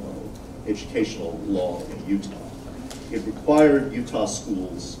promo homo educational law in Utah. It required Utah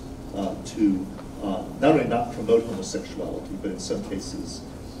schools to not only not promote homosexuality, but in some cases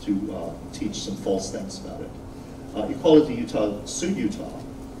to teach some false things about it. Equality Utah sued Utah,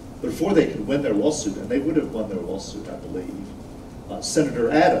 but before they could win their lawsuit, and they would have won their lawsuit, I believe, Senator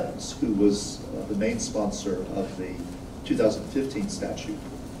Adams, who was the main sponsor of the 2015 statute,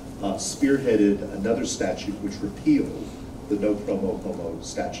 spearheaded another statute which repealed the no promo homo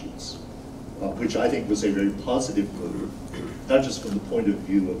statutes, which I think was a very positive move, not just from the point of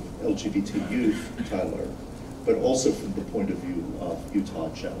view of LGBT youth, Tyler, but also from the point of view of Utah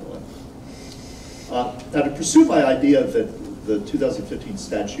generally. Now, to pursue my idea that the 2015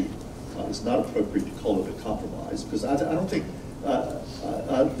 statute is not appropriate to call it a compromise, because I don't think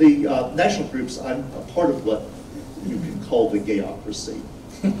the national groups, I'm a part of what you can call the gayocracy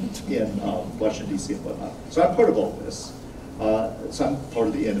in Washington, D.C. and whatnot. So I'm part of all this. So I'm part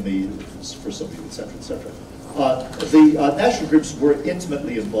of the enemy for some of you, et cetera, et cetera. The national groups were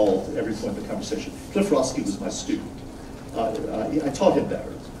intimately involved at every point in the conversation. Cliff Roski was my student. I taught him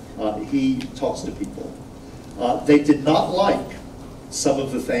better. He talks to people. They did not like some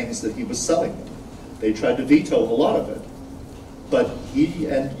of the things that he was selling them. They tried to veto a lot of it. But he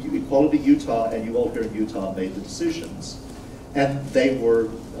and Equality Utah and you all here in Utah made the decisions. And they were,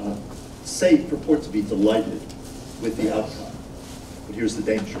 purport to be delighted with the outcome. But here's the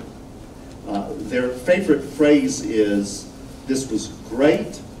danger. Their favorite phrase is, this was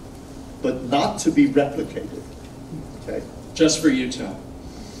great, but not to be replicated. Okay? Just for Utah.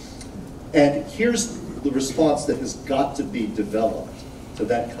 And here's the response that has got to be developed to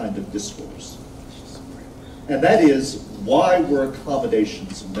that kind of discourse. And that is, why were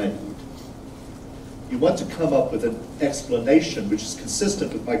accommodations made? You want to come up with an explanation which is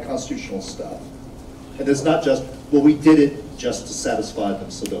consistent with my constitutional stuff. And it's not just, well, we did it just to satisfy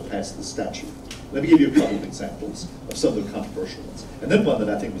them so they'll pass the statute. Let me give you a couple of examples of some of the controversial ones. And then one that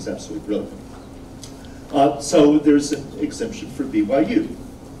I think was absolutely brilliant. So there's an exemption for BYU.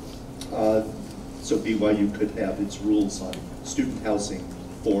 So BYU could have its rules on student housing,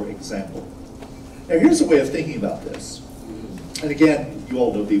 for example. Now here's a way of thinking about this. And again, you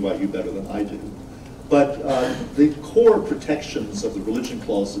all know BYU better than I do. But the core protections of the religion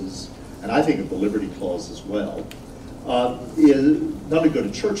clauses, and I think of the liberty clause as well, is not only go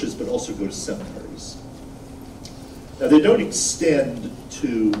to churches, but also go to seminaries. Now they don't extend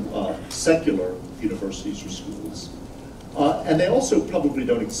to secular universities or schools. And they also probably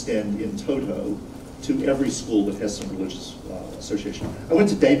don't extend in toto to every school that has some religious association. I went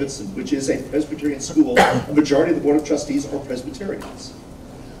to Davidson, which is a Presbyterian school. A majority of the Board of Trustees are Presbyterians.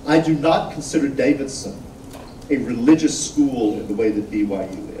 I do not consider Davidson a religious school in the way that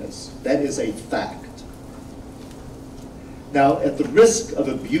BYU is. That is a fact. Now, at the risk of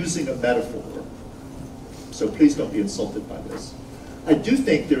abusing a metaphor, so please don't be insulted by this, I do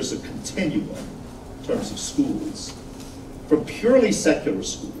think there's a continuum in terms of schools, from purely secular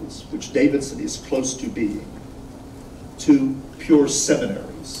schools, which Davidson is close to being, to pure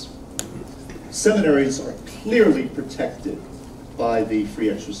seminaries. Seminaries are clearly protected by the free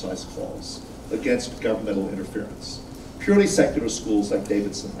exercise clause against governmental interference. Purely secular schools like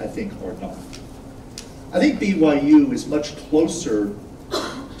Davidson, I think, are not. I think BYU is much closer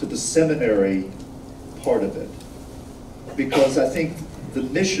to the seminary part of it, because I think the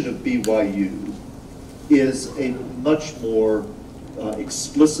mission of BYU is a much more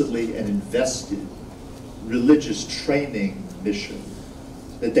explicitly and invested religious training mission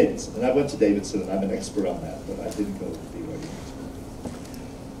than Davidson. And I went to Davidson, and I'm an expert on that, but I didn't go to BYU.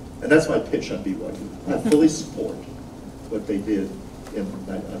 And that's my pitch on BYU. I fully support what they did in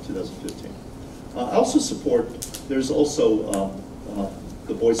 2015. I also support, there's also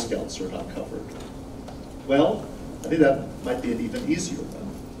the Boy Scouts are not covered. Well, I think that might be an even easier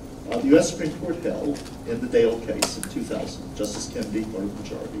one. The U.S. Supreme Court held in the Dale case in 2000, Justice Kennedy, part of the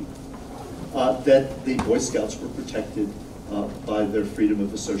majority, that the Boy Scouts were protected by their freedom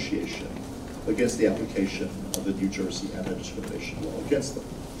of association against the application of the New Jersey anti-discrimination law against them.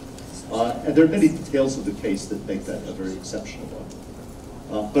 And there are many details of the case that make that a very exceptional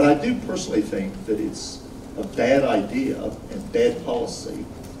one. But I do personally think that it's a bad idea and bad policy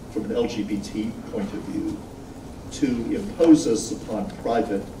from an LGBT point of view to impose us upon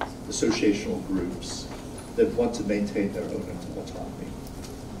private associational groups that want to maintain their own autonomy.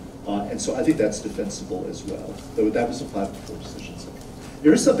 And so I think that's defensible as well, though that was a 5-4 decision.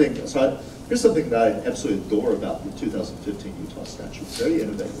 Here's something that I absolutely adore about the 2015 Utah statute. It's very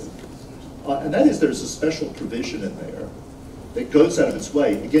innovative. And that is there's a special provision in there that goes out of its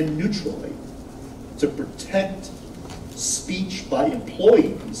way, again neutrally, to protect speech by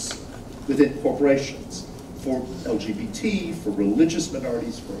employees within corporations for LGBT, for religious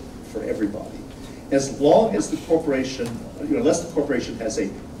minorities, for everybody. As long as the corporation, unless the corporation has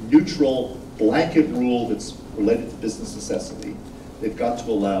a neutral blanket rule that's related to business necessity, they've got to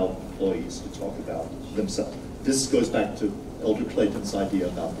allow employees to talk about themselves. This goes back to Elder Clayton's idea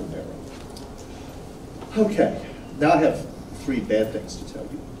about the narrow. Okay, now I have 3 bad things to tell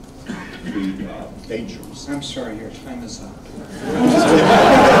you. 3 dangers. I'm sorry, your time is up.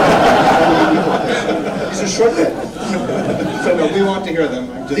 These are short bad. So no, we want to hear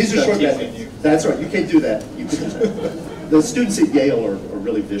them. I'm just These are short bad. teasing you. That's right, you can't do that. You can do that. The students at Yale are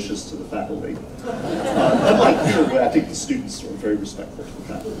really vicious to the faculty. Unlike here, where I think the students are very respectful to the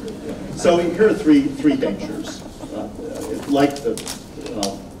faculty. So here are three dangers. Like the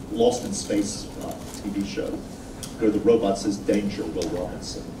Lost in Space TV show, where the robot says, "Danger, Will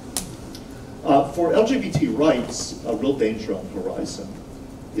Robinson." For LGBT rights, a real danger on the horizon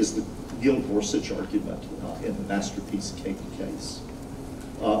is the Neil Gorsuch argument in the Masterpiece Cake case.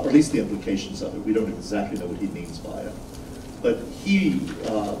 Or at least the implications of it. We don't exactly know what he means by it. But he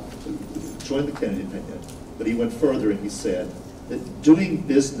joined the Kennedy opinion, but he went further and he said that doing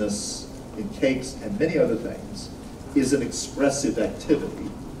business in cakes and many other things is an expressive activity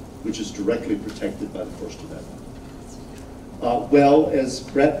which is directly protected by the First Amendment. Well, as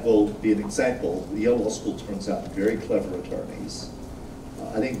Brett will be an example, the Yale Law School turns out very clever attorneys.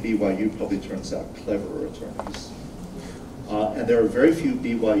 I think BYU probably turns out cleverer attorneys. And there are very few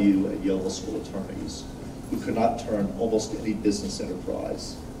BYU and Yale Law School attorneys who cannot turn almost any business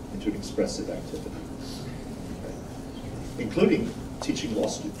enterprise into an expressive activity, okay? Including teaching law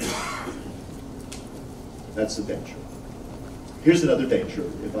students. That's a danger. Here's another danger,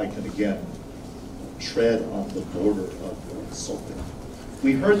 if I can again tread on the border of insulting.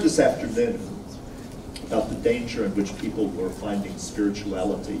 We heard this afternoon about the danger in which people were finding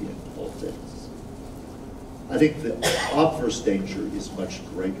spirituality in politics. I think the obverse danger is much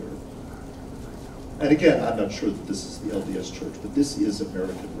greater. And again, I'm not sure that this is the LDS Church, but this is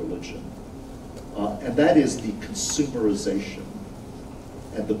American religion. And that is the consumerization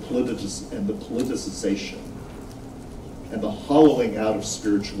and the politicization and the hollowing out of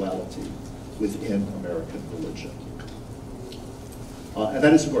spirituality within American religion. And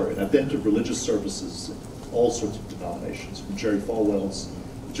that is worrying. I've been to religious services in all sorts of denominations, from Jerry Falwell's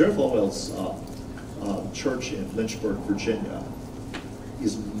church in Lynchburg, Virginia,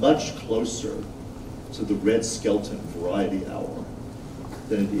 is much closer to the Red Skelton Variety Hour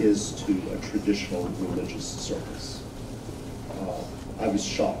than it is to a traditional religious service. I was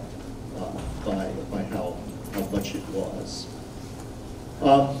shocked by how much it was.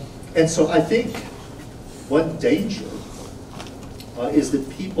 And so I think one danger is that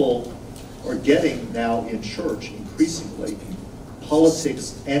people are getting now in church increasingly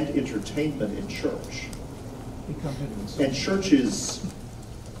politics and entertainment in church. And churches,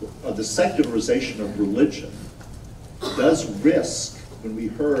 the secularization of religion does risk, when we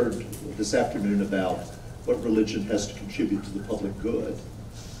heard this afternoon about what religion has to contribute to the public good,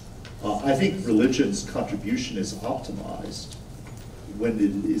 I think religion's contribution is optimized when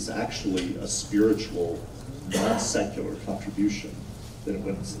it is actually a spiritual, non-secular contribution than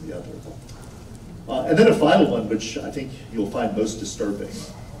when it's the other. And then a final one, which I think you'll find most disturbing,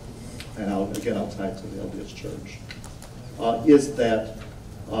 and I'll tie it to the LDS Church, is that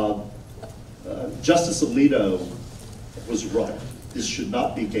Justice Alito was right. This should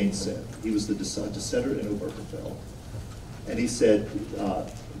not be gainsaid. He was the dissenter in Obergefell, and he said,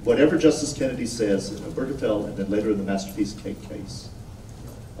 whatever Justice Kennedy says in Obergefell and then later in the Masterpiece Cake case,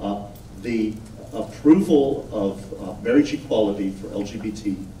 the approval of marriage equality for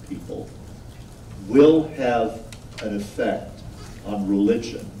LGBT people will have an effect on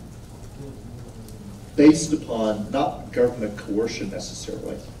religion based upon not government coercion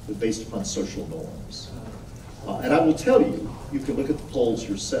necessarily, but based upon social norms. And I will tell you, you can look at the polls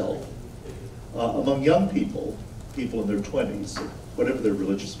yourself, among young people in their 20s, whatever their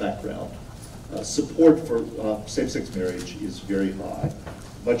religious background, support for same-sex marriage is very high,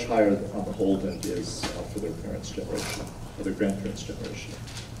 much higher on the whole than it is for their parents' generation, or their grandparents' generation.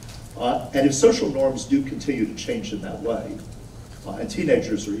 And if social norms do continue to change in that way, and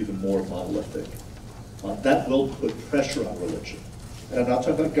teenagers are even more monolithic, that will put pressure on religion. And I'm not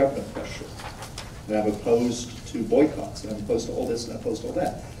talking about government pressure. and I'm opposed to boycotts, and I'm opposed to all this, and I'm opposed to all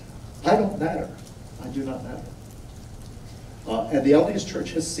that. I don't matter. I do not matter. And the LDS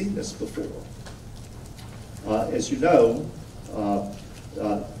Church has seen this before. As you know,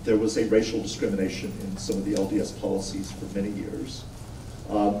 there was a racial discrimination in some of the LDS policies for many years.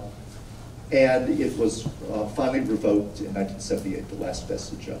 And it was finally revoked in 1978, the last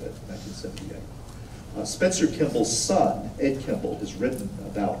vestige of it, 1978. Spencer Kimball's son, Ed Kimball, has written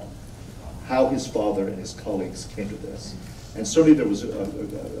about how his father and his colleagues came to this. And certainly there was a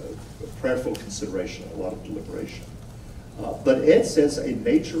prayerful consideration, a lot of deliberation. But Ed says a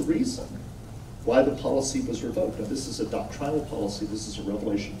major reason why the policy was revoked, and this is a doctrinal policy, this is a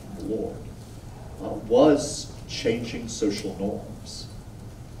revelation from the Lord, was changing social norms.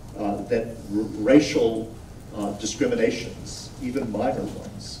 That racial discriminations, even minor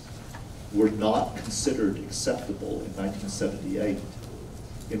ones, were not considered acceptable in 1978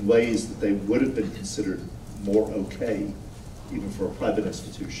 in ways that they would have been considered more okay, even for a private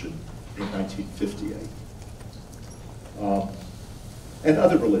institution, in 1958. And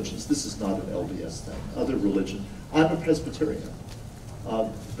other religions, this is not an LDS thing, other religion. I'm a Presbyterian.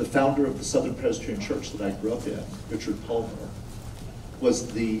 The founder of the Southern Presbyterian Church that I grew up in, Richard Palmer,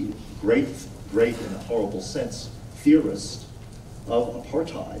 was the great, in a horrible sense, theorist of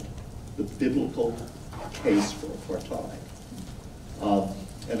apartheid, the biblical case for apartheid.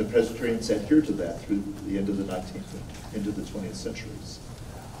 And the Presbyterians adhered to that through the end of the 19th, into the 20th centuries.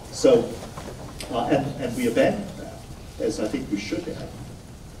 So, and we abandoned that, as I think we should have.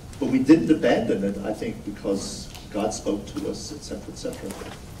 But we didn't abandon it, I think, because God spoke to us, et cetera, et cetera.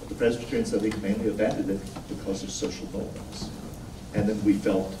 But the Presbyterians, I think, mainly abandoned it because of social norms. And then we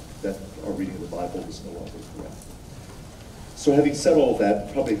felt that our reading of the Bible was no longer correct. So having said all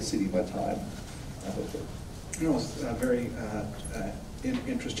that, probably exceeding my time, I hope that. No, it's very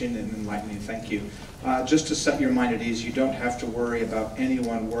interesting and enlightening. Thank you. Just to set your mind at ease, you don't have to worry about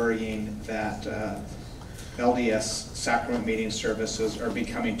anyone worrying that LDS sacrament meeting services are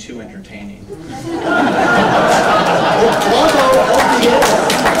becoming too entertaining.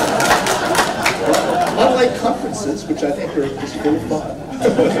 Unlike conferences, which I think are just full of fun.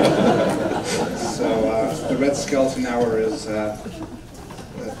 So the Red Skeleton Hour is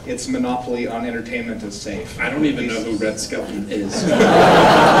its monopoly on entertainment is safe. I don't even know who Red Skeleton is.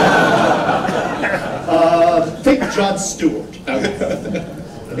 Think John Stewart.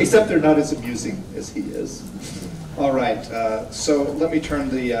 Except they're not as amusing as he is. All right, so let me turn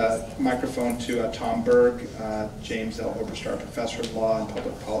the microphone to Tom Berg, James L. Oberstar Professor of Law and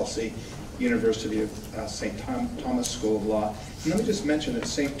Public Policy, University of St. Thomas School of Law. And let me just mention that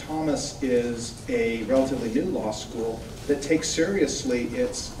St. Thomas is a relatively new law school that takes seriously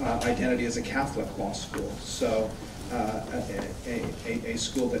its identity as a Catholic law school. So a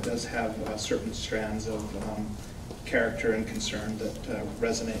school that does have certain strands of character and concern that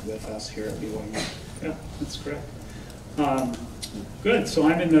resonate with us here at BYU. Yeah, that's correct. Good, so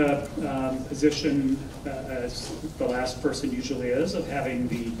I'm in the position, as the last person usually is, of having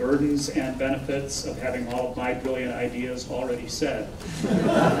the burdens and benefits of having all of my brilliant ideas already said.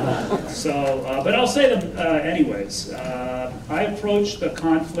 But I'll say them anyways. I approach the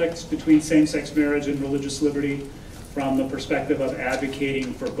conflict between same-sex marriage and religious liberty from the perspective of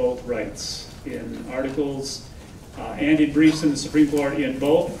advocating for both rights in articles and in briefs in the Supreme Court in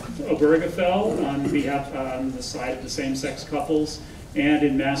both Obergefell on the side of the same-sex couples and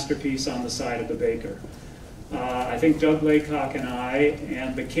in Masterpiece on the side of the baker. I think Doug Laycock and I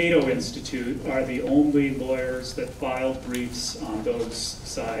and the Cato Institute are the only lawyers that filed briefs on those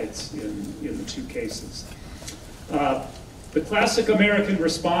sides in the two cases. The classic American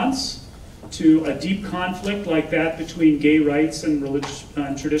response to a deep conflict like that between gay rights and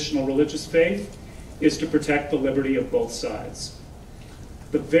traditional religious faith is to protect the liberty of both sides.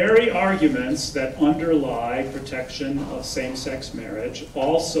 The very arguments that underlie protection of same-sex marriage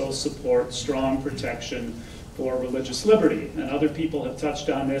also support strong protection for religious liberty. And other people have touched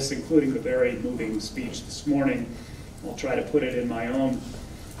on this, including the very moving speech this morning. I'll try to put it in my own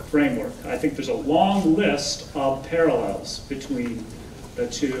framework. I think there's a long list of parallels between the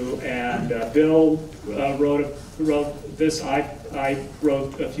two, and Bill wrote this. I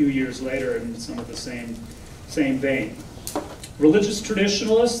wrote a few years later in some of the same vein. Religious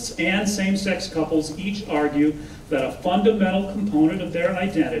traditionalists and same-sex couples each argue that a fundamental component of their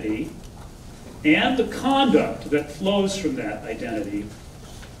identity and the conduct that flows from that identity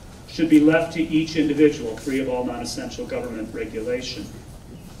should be left to each individual, free of all non-essential government regulation.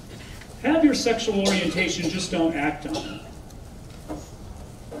 Have your sexual orientation, just don't act on it.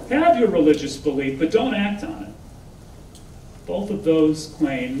 Have your religious belief, but don't act on it. Both of those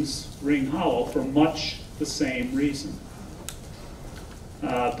claims ring hollow for much the same reason.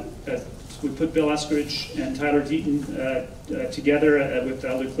 We put Bill Eskridge and Tyler Deaton together with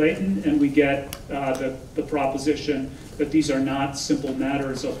Elder Clayton, and we get the proposition that these are not simple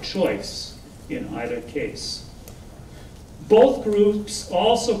matters of choice in either case. Both groups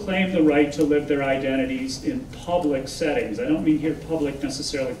also claim the right to live their identities in public settings. I don't mean here public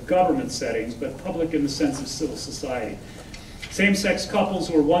necessarily government settings, but public in the sense of civil society. Same-sex couples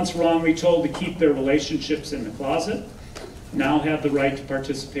who were once wrongly told to keep their relationships in the closet now have the right to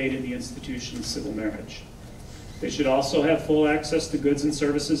participate in the institution of civil marriage. They should also have full access to goods and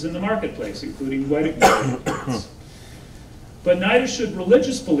services in the marketplace, including wedding goods. But neither should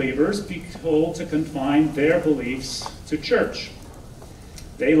religious believers be told to confine their beliefs to church.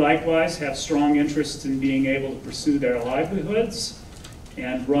 They likewise have strong interests in being able to pursue their livelihoods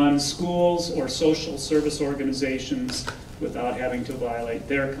and run schools or social service organizations without having to violate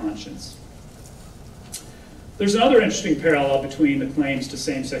their conscience. There's another interesting parallel between the claims to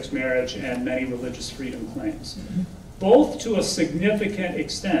same-sex marriage and many religious freedom claims. Both, to a significant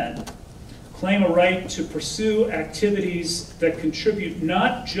extent, claim a right to pursue activities that contribute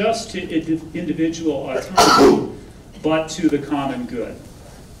not just to individual autonomy, but to the common good.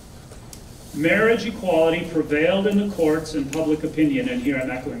 Marriage equality prevailed in the courts and public opinion, and here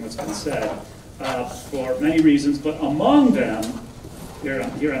I'm echoing what's been said, for many reasons, but among them, here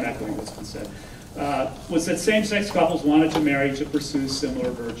I'm echoing what's been said, was that same-sex couples wanted to marry to pursue similar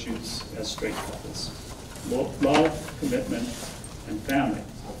virtues as straight couples: love, commitment, and family.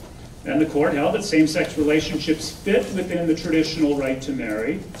 And the court held that same-sex relationships fit within the traditional right to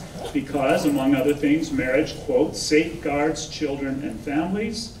marry because, among other things, marriage, quote, safeguards children and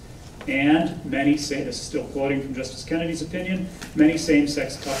families, and many say, this is still quoting from Justice Kennedy's opinion, many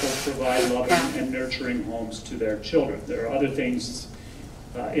same-sex couples provide loving and nurturing homes to their children. There are other things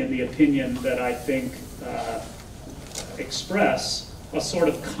in the opinion that I think express a sort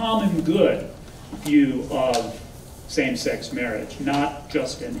of common good view of same-sex marriage, not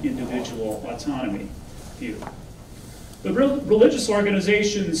just an individual autonomy view. But religious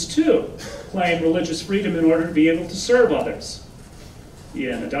organizations, too, claim religious freedom in order to be able to serve others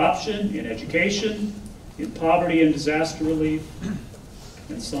in adoption, in education, in poverty and disaster relief,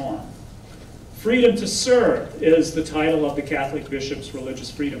 and so on. Freedom to Serve is the title of the Catholic Bishops' Religious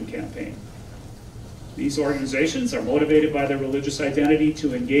Freedom Campaign. These organizations are motivated by their religious identity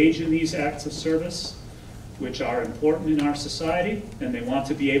to engage in these acts of service, which are important in our society, and they want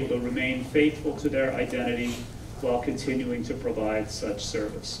to be able to remain faithful to their identity while continuing to provide such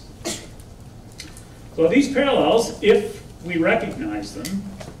service. So these parallels, if we recognize them,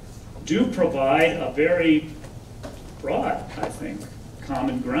 do provide a very broad, I think,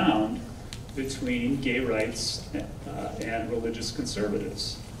 common ground between gay rights and religious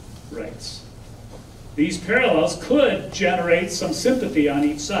conservatives' rights. These parallels could generate some sympathy on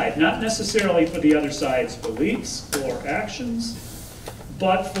each side, not necessarily for the other side's beliefs or actions,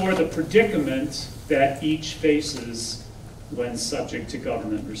 but for the predicament that each faces when subject to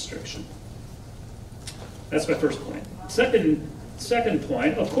government restriction. That's my first point. Second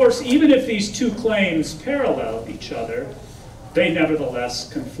point, of course, even if these two claims parallel each other, they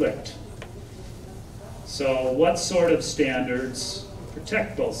nevertheless conflict. So what sort of standards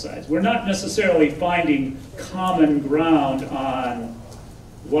protect both sides? We're not necessarily finding common ground on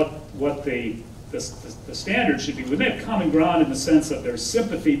what the standard should be. We may have common ground in the sense that there's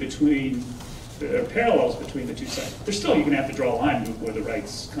sympathy between, there are parallels between the two sides. There's still, you're going to have to draw a line where the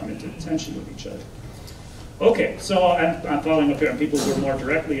rights come into tension with each other. Okay, so I'm following up here on people who are more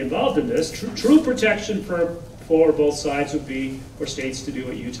directly involved in this. True protection for both sides would be for states to do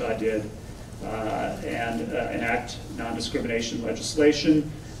what Utah did and enact non-discrimination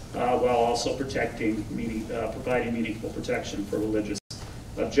legislation while also providing meaningful protection for religious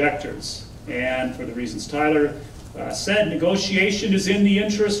objectors. And for the reasons Tyler said, negotiation is in the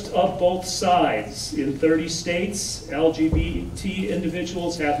interest of both sides. In 30 states, LGBT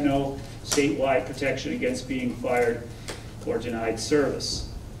individuals have no statewide protection against being fired or denied service.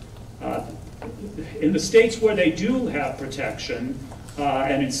 In the states where they do have protection,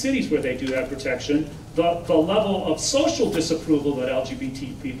 and in cities where they do have protection, the level of social disapproval that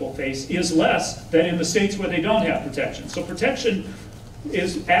LGBT people face is less than in the states where they don't have protection. So protection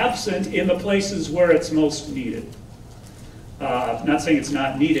is absent in the places where it's most needed. I'm not saying it's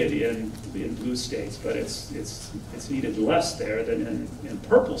not needed in blue states, but it's needed less there than in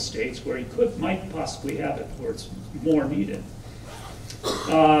purple states where you might possibly have it, where it's more needed.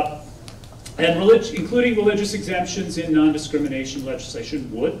 And including religious exemptions in non-discrimination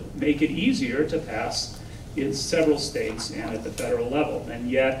legislation would make it easier to pass in several states and at the federal level. And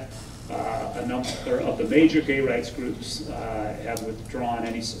yet, a number of the major gay rights groups have withdrawn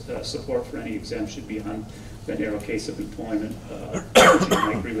any support for any exemption beyond the narrow case of employment.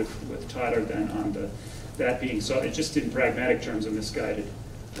 I agree with Tyler then on that being so. It's just in pragmatic terms a misguided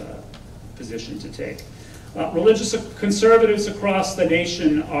position to take. Religious conservatives across the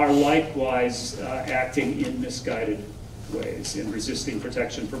nation are likewise acting in misguided ways in resisting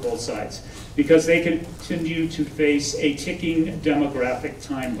protection for both sides, because they continue to face a ticking demographic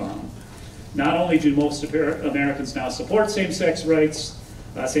time bomb. Not only do most Americans now support same-sex rights,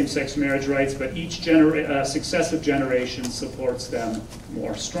 same-sex marriage rights, but each successive generation supports them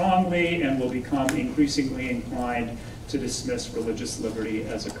more strongly and will become increasingly inclined to dismiss religious liberty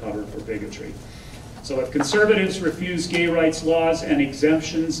as a cover for bigotry. So if conservatives refuse gay rights laws and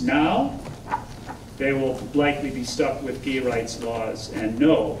exemptions now, they will likely be stuck with gay rights laws and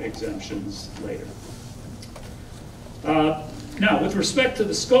no exemptions later. Now, with respect to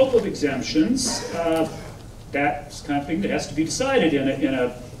the scope of exemptions, that's the kind of thing that has to be decided in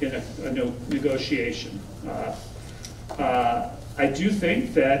a negotiation. I do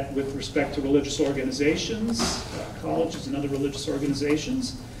think that with respect to religious organizations, colleges and other religious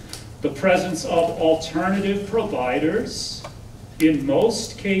organizations, the presence of alternative providers in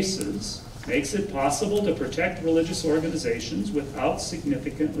most cases makes it possible to protect religious organizations without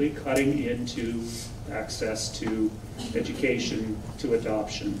significantly cutting into access to education, to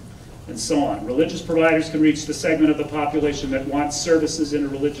adoption, and so on. Religious providers can reach the segment of the population that wants services in a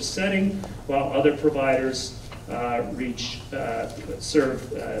religious setting, while other providers reach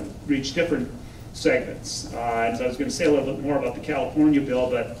different segments. And so I was going to say a little bit more about the California bill,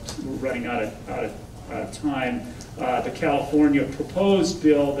 but we're running out of time. The California proposed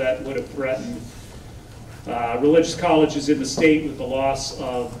bill that would have threatened religious colleges in the state with the loss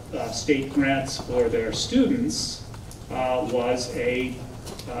of state grants for their students was a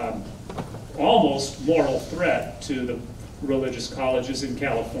almost moral threat to the religious colleges in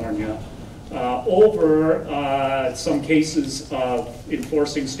California over some cases of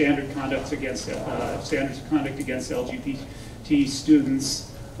enforcing standards of conduct against LGBT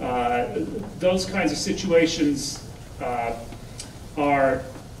students. Those kinds of situations are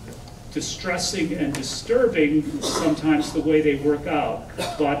distressing and disturbing sometimes the way they work out.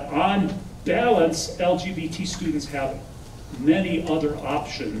 But on balance, LGBT students have many other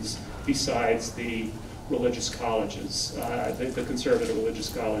options besides the religious colleges, the conservative religious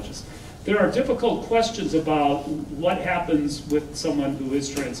colleges. There are difficult questions about what happens with someone who is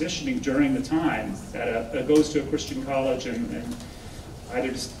transitioning during the time that goes to a Christian college and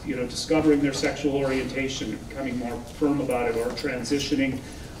either discovering their sexual orientation, becoming more firm about it, or transitioning.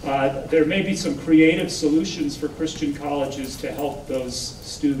 There may be some creative solutions for Christian colleges to help those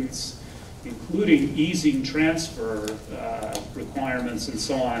students, including easing transfer requirements and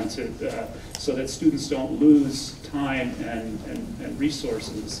so on, so that students don't lose time and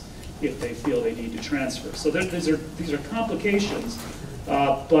resources if they feel they need to transfer. So these are complications,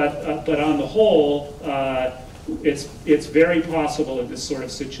 but on the whole, it's very possible in this sort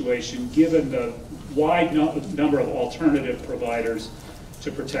of situation, given the wide number of alternative providers,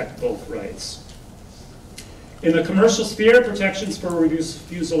 to protect both rights. In the commercial sphere, protections for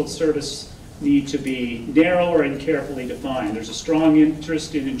refusal of service need to be narrower and carefully defined. There's a strong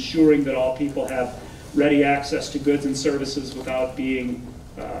interest in ensuring that all people have ready access to goods and services without being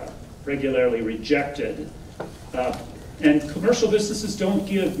regularly rejected. And commercial businesses don't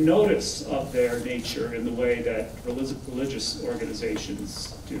give notice of their nature in the way that religious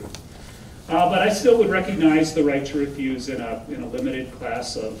organizations do. But I still would recognize the right to refuse in a limited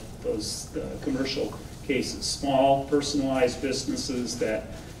class of those commercial cases. Small, personalized businesses that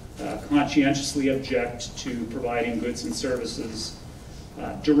conscientiously object to providing goods and services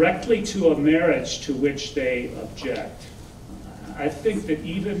directly to a marriage to which they object. I think that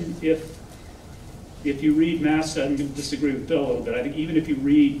even if you read I'm going to disagree with Bill a little bit, I think even if you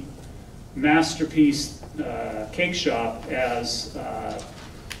read Masterpiece Cake Shop as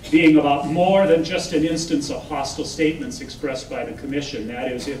being about more than just an instance of hostile statements expressed by the commission, that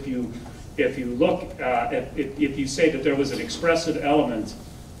is, if you say that there was an expressive element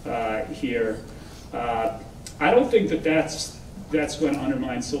here, I don't think that that's going to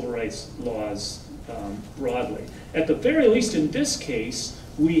undermine civil rights laws broadly. At the very least, in this case,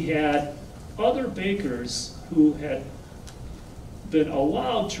 we had other bakers who had been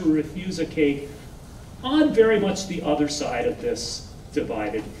allowed to refuse a cake on very much the other side of this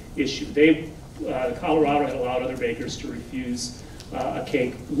divided issue. Colorado had allowed other bakers to refuse a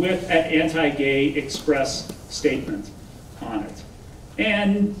cake with an anti-gay express statement on it.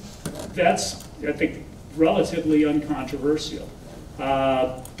 And that's, I think, relatively uncontroversial.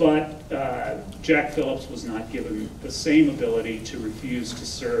 But Jack Phillips was not given the same ability to refuse to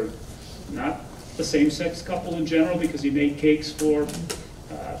serve, not the same-sex couple in general, because he made cakes or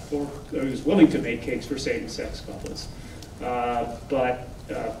he was willing to make cakes for same-sex couples, but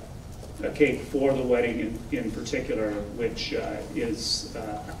a cake for the wedding in particular, which is,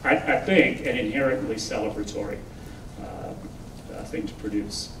 I think, an inherently celebratory thing to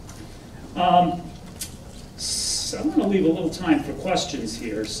produce. So I'm going to leave a little time for questions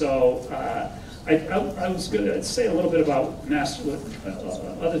here. So I was going to say a little bit about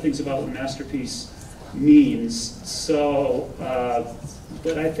other things about what masterpiece means. So,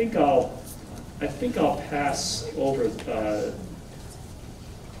 but I think I'll pass over.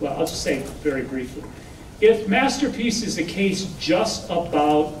 Well, I'll just say very briefly. If masterpiece is a case just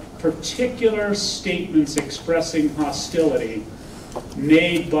about particular statements expressing hostility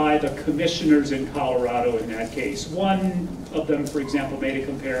made by the commissioners in Colorado in that case. One of them, for example, made a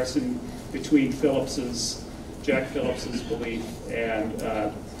comparison between Jack Phillips's belief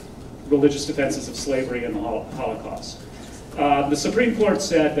and religious defenses of slavery and the Holocaust. The Supreme Court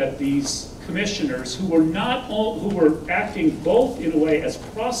said that these commissioners, who were acting both in a way as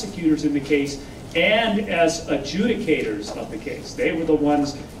prosecutors in the case and as adjudicators of the case. They were the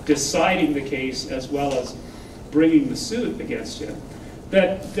ones deciding the case as well as bringing the suit against him.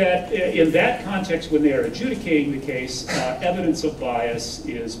 That in that context, when they are adjudicating the case, evidence of bias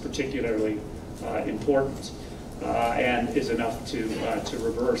is particularly important and is enough to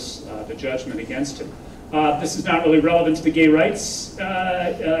reverse the judgment against him. This is not really relevant to the gay rights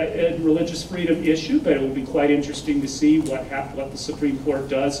and religious freedom issue, but it will be quite interesting to see what the Supreme Court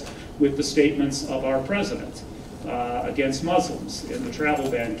does with the statements of our president against Muslims in the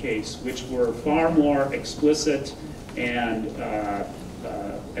travel ban case, which were far more explicit and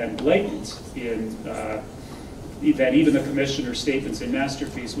blatant than even the commissioner's statements in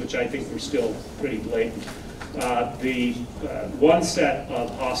Masterpiece, which I think were still pretty blatant. The one set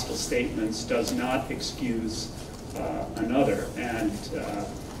of hostile statements does not excuse another, and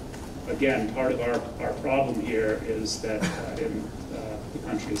again, part of our problem here is that in the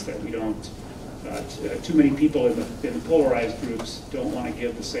country is that we don't, too many people in the polarized groups don't want to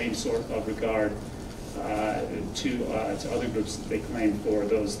give the same sort of regard to other groups that they claim for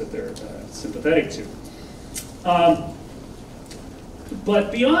those that they're sympathetic to.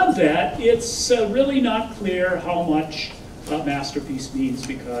 But beyond that, it's really not clear how much a masterpiece means,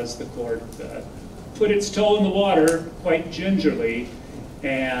 because the court put its toe in the water quite gingerly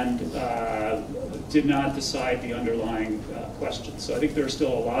and did not decide the underlying questions. So I think there are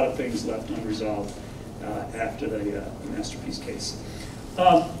still a lot of things left unresolved after the Masterpiece case.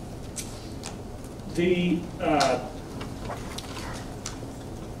 The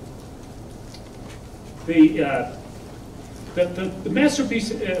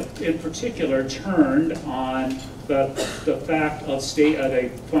Masterpiece in particular turned on the fact of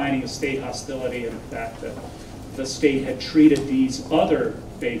finding of state hostility, and the fact that the state had treated these other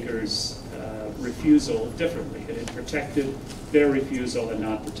bakers' refusal differently. It had protected their refusal and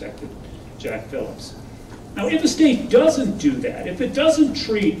not protected Jack Phillips. Now, if the state doesn't do that, if it doesn't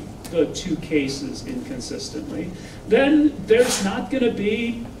treat the two cases inconsistently, then there's not going to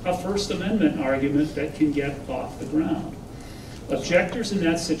be a First Amendment argument that can get off the ground. Objectors in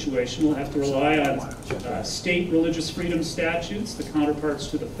that situation will have to rely on state religious freedom statutes, the counterparts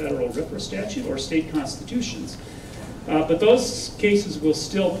to the federal RIPRA statute, or state constitutions. But those cases will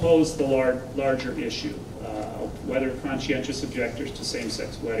still pose the larger issue of whether conscientious objectors to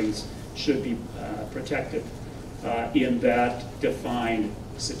same-sex weddings should be protected in that defined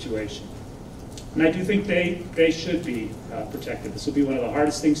situation. And I do think they should be protected. This will be one of the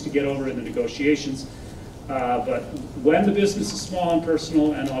hardest things to get over in the negotiations. But when the business is small and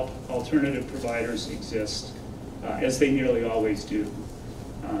personal and alternative providers exist, as they nearly always do,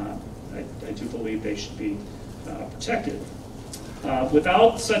 I do believe they should be protected.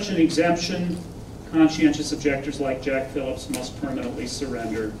 Without such an exemption, conscientious objectors like Jack Phillips must permanently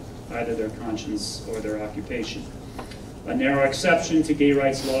surrender either their conscience or their occupation. A narrow exception to gay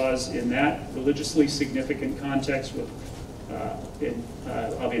rights laws in that religiously significant context of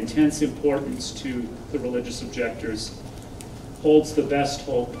intense importance to the religious objectors holds the best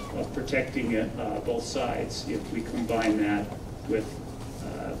hope of protecting both sides if we combine that with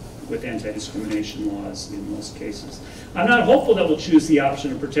anti-discrimination laws in most cases. I'm not hopeful that we'll choose the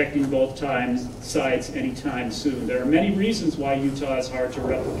option of protecting both sides anytime soon. There are many reasons why Utah is hard to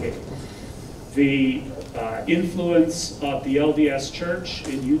replicate. The influence of the LDS Church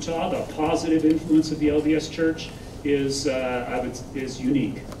in Utah, the positive influence of the LDS Church, is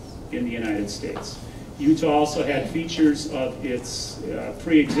unique in the United States. Utah also had features of its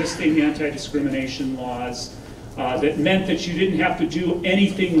pre-existing anti-discrimination laws that meant that you didn't have to do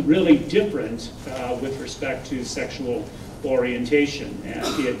anything really different with respect to sexual orientation.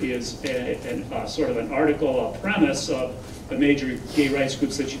 And it is sort of an article, a premise of the major gay rights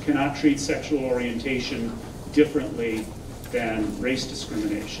groups that you cannot treat sexual orientation differently than race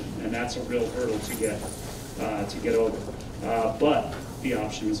discrimination. And that's a real hurdle to get over. But the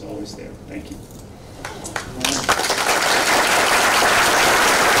option is always there. Thank you.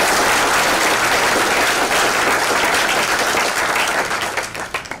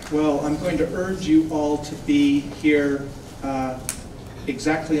 Well, I'm going to urge you all to be here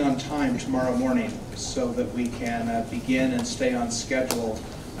exactly on time tomorrow morning so that we can begin and stay on schedule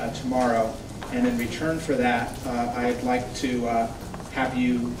tomorrow. And in return for that, I'd like to have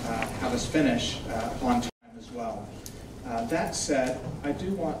us finish on time as well. That said, I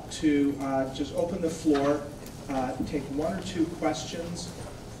do want to just open the floor, take one or two questions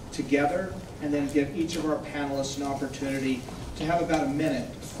together, and then give each of our panelists an opportunity to have about a minute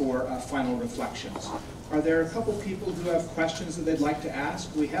for final reflections. Are there a couple people who have questions that they'd like to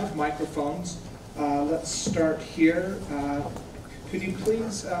ask? We have microphones. Let's start here. Could you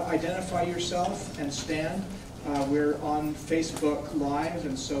please identify yourself and stand? We're on Facebook Live,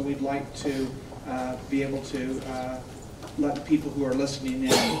 and so we'd like to be able to let the people who are listening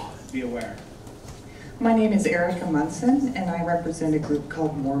in be aware. My name is Erica Munson, and I represent a group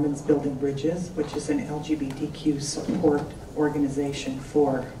called Mormons Building Bridges, which is an LGBTQ support organization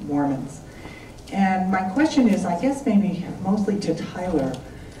for Mormons. And my question is, I guess maybe mostly to Tyler.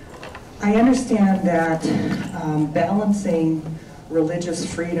 I understand that balancing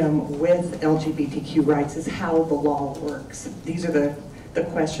religious freedom with LGBTQ rights is how the law works. These are the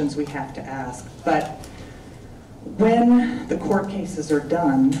questions we have to ask. But when the court cases are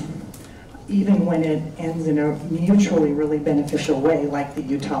done, even when it ends in a mutually really beneficial way, like the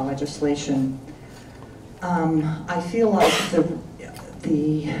Utah legislation, I feel like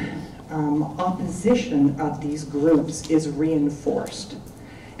the opposition of these groups is reinforced.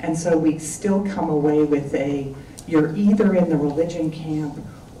 And so we still come away with you're either in the religion camp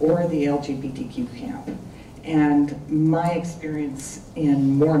or the LGBTQ camp. And my experience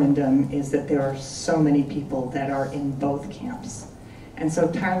in Mormondom is that there are so many people that are in both camps. And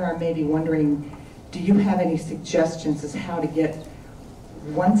so Tyler, I may be wondering, do you have any suggestions as how to get,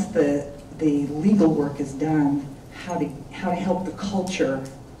 once the legal work is done, how to help the culture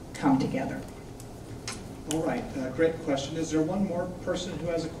come together? All right, great question. Is there one more person who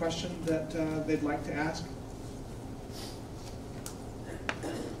has a question that they'd like to ask?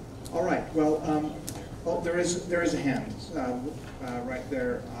 All right, well, there is a hand right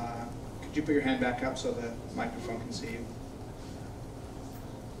there. Could you put your hand back up so the microphone can see you?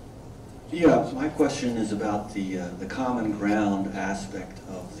 Yeah, my question is about the common ground aspect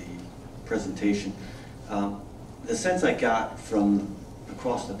of the presentation. The sense I got from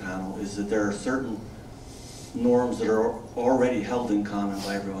across the panel is that there are certain norms that are already held in common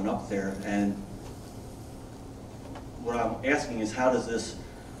by everyone up there, and what I'm asking is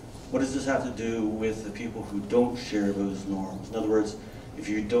what does this have to do with the people who don't share those norms? In other words, if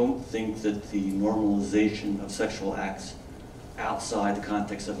you don't think that the normalization of sexual acts outside the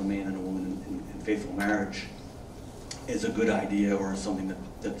context of a man and a woman in faithful marriage is a good idea or something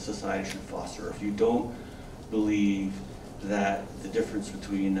that society should foster, if you don't believe that the difference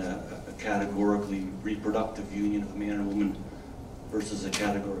between a categorically reproductive union of a man and a woman versus a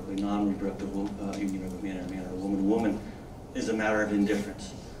categorically non-reproductive union of a man and a woman is a matter of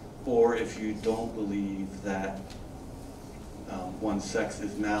indifference, or if you don't believe that one's sex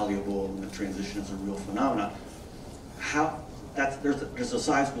is malleable and the transition is a real phenomenon, there's a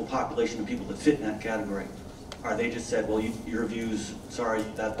sizable population of people that fit in that category. Are they just said, well, your views, sorry,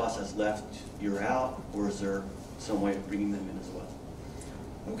 that bus has left, you're out, or is there some way of bringing them in as well?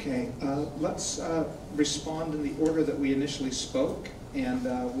 Okay, let's respond in the order that we initially spoke, and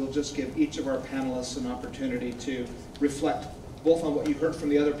we'll just give each of our panelists an opportunity to reflect both on what you heard from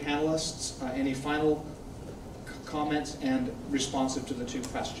the other panelists, any final comments, and responsive to the two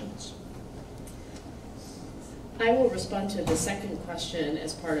questions. I will respond to the second question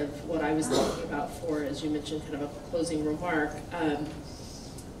as part of what I was thinking about for, as you mentioned, kind of a closing remark.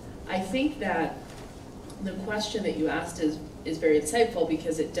 I think that the question that you asked is very insightful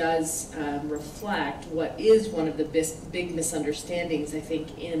because it does reflect what is one of the big misunderstandings, I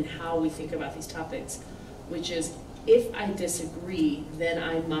think, in how we think about these topics, which is if I disagree, then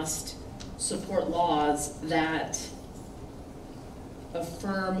I must support laws that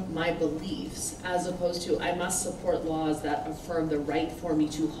affirm my beliefs, as opposed to I must support laws that affirm the right for me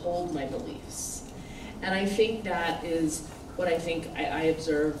to hold my beliefs. And I think that is what I think I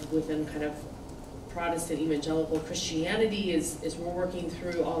observe within kind of Protestant evangelical Christianity is we're working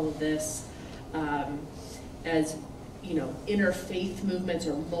through all of this as, you know, interfaith movements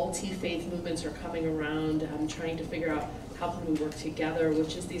or multi-faith movements are coming around, trying to figure out how can we work together,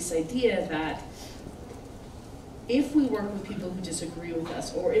 which is this idea that if we work with people who disagree with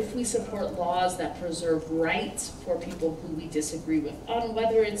us, or if we support laws that preserve rights for people who we disagree with, on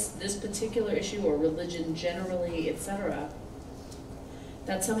whether it's this particular issue or religion generally, etc.,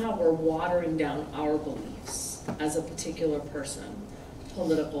 that somehow we're watering down our beliefs as a particular person,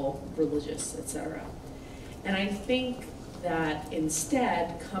 political, religious, etc. And I think that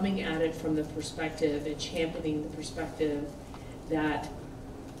instead, coming at it from the perspective and championing the perspective that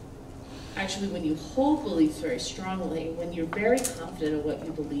actually when you hold beliefs very strongly, when you're very confident in what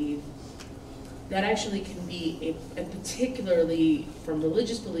you believe, that actually can be a particularly from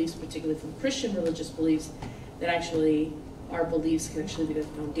religious beliefs, particularly from Christian religious beliefs, that actually our beliefs can actually be the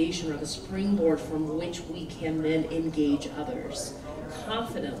foundation or the springboard from which we can then engage others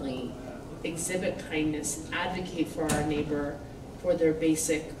confidently, exhibit kindness, advocate for our neighbor, for their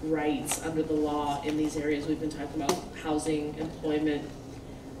basic rights under the law in these areas we've been talking about: housing, employment,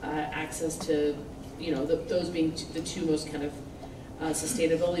 access to, you know, those being the two most kind of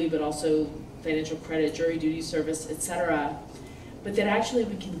sustainability, but also financial credit, jury duty service, etc. But that actually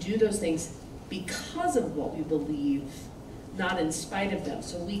we can do those things because of what we believe, not in spite of them.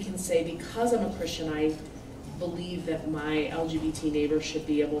 So we can say, because I'm a Christian, I believe that my LGBT neighbor should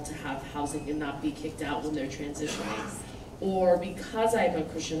be able to have housing and not be kicked out when they're transitioning. Or because I'm a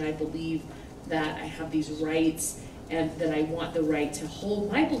Christian, I believe that I have these rights and that I want the right to hold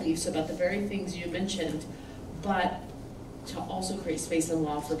my beliefs about the very things you mentioned, but to also create space in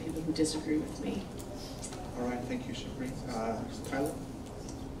law for people who disagree with me. All right, thank you, Shapri. Tyler?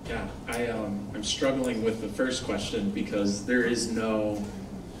 Yeah, I'm struggling with the first question because there is no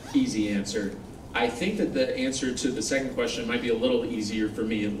easy answer. I think that the answer to the second question might be a little easier for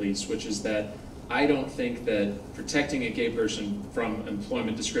me at least, which is that I don't think that protecting a gay person from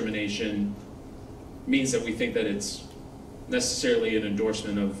employment discrimination means that we think that it's necessarily an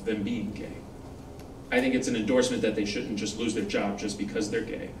endorsement of them being gay. I think it's an endorsement that they shouldn't just lose their job just because they're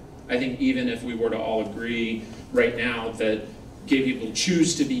gay. I think even if we were to all agree right now that gay people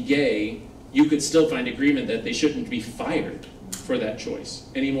choose to be gay, you could still find agreement that they shouldn't be fired for that choice,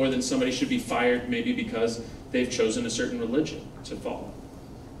 any more than somebody should be fired maybe because they've chosen a certain religion to follow.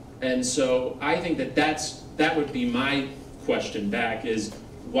 And so I think that that would be my question back, is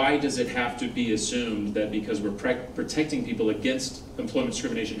why does it have to be assumed that because we're protecting people against employment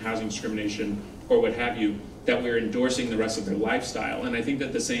discrimination, housing discrimination, or what have you, that we're endorsing the rest of their lifestyle? And I think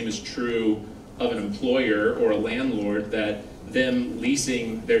that the same is true of an employer or a landlord, that them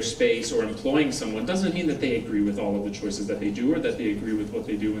leasing their space or employing someone doesn't mean that they agree with all of the choices that they do, or that they agree with what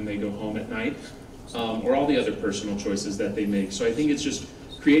they do when they go home at night, or all the other personal choices that they make. So I think it's just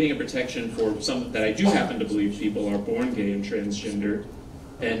creating a protection for some that I do happen to believe people are born gay and transgender,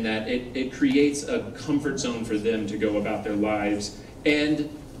 and that it creates a comfort zone for them to go about their lives and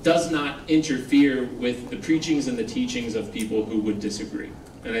does not interfere with the preachings and the teachings of people who would disagree.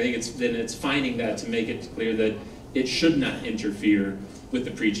 And I think it's finding that to make it clear that it should not interfere with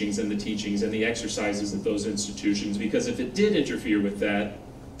the preachings and the teachings and the exercises of those institutions, because if it did interfere with that,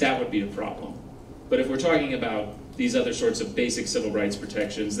 that would be a problem. But if we're talking about these other sorts of basic civil rights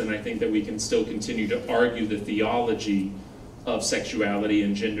protections, then I think that we can still continue to argue the theology of sexuality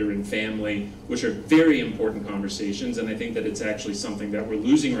and gender and family, which are very important conversations, and I think that it's actually something that we're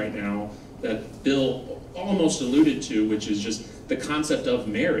losing right now, that Bill almost alluded to, which is just the concept of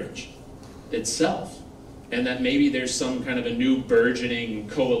marriage itself. And that maybe there's some kind of a new burgeoning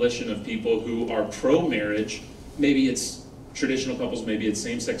coalition of people who are pro-marriage. Maybe it's traditional couples, maybe it's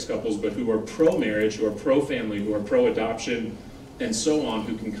same-sex couples, but who are pro-marriage, who are pro-family, who are pro-adoption, and so on,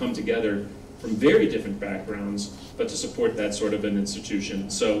 who can come together from very different backgrounds, but to support that sort of an institution.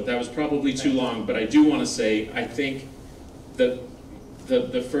 So that was probably too long, but I do want to say, I think that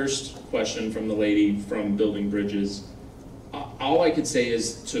the first question from the lady from Building Bridges, all I could say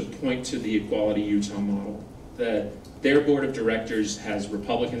is to point to the Equality Utah model, that their board of directors has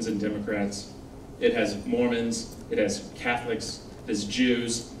Republicans and Democrats, it has Mormons, it has Catholics, it has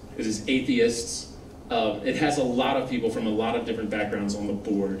Jews, it has atheists, it has a lot of people from a lot of different backgrounds on the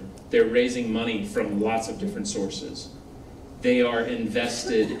board. They're raising money from lots of different sources. They are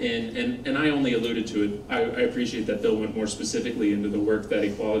invested in, and I only alluded to it, I appreciate that Bill went more specifically into the work that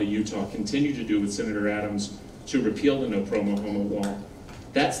Equality Utah continued to do with Senator Adams to repeal the no promo homo law.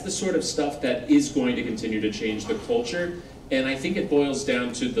 That's the sort of stuff that is going to continue to change the culture, And I think it boils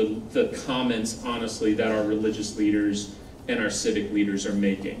down to the comments, honestly, that our religious leaders and our civic leaders are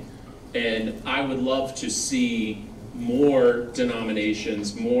making. And I would love to see more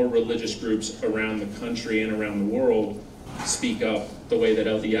denominations, more religious groups around the country and around the world speak up the way that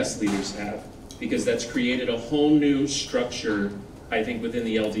LDS leaders have, because that's created a whole new structure, I think, within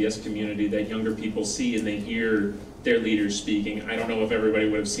the LDS community that younger people see and they hear their leaders speaking. I don't know if everybody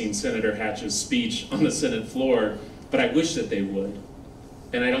would have seen Senator Hatch's speech on the Senate floor, but I wish that they would.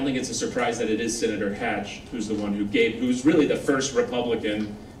 And I don't think it's a surprise that it is Senator Hatch who's the one who's really the first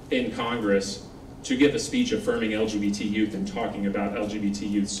Republican in Congress to give a speech affirming LGBT youth and talking about LGBT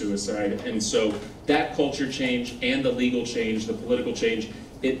youth suicide. And so that culture change and the legal change, the political change,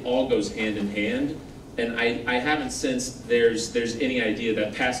 it all goes hand in hand. And I haven't sensed there's any idea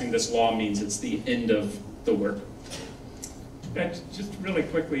that passing this law means it's the end of the work. Just really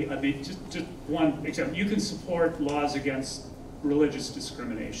quickly, I mean, just one example. You can support laws against religious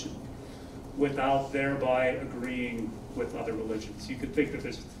discrimination without thereby agreeing with other religions. You could think that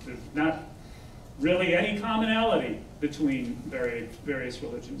there's not really any commonality between various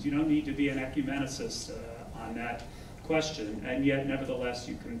religions. You don't need to be an ecumenicist on that question, and yet nevertheless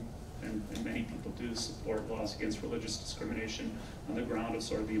you can, and many people do, support laws against religious discrimination on the ground of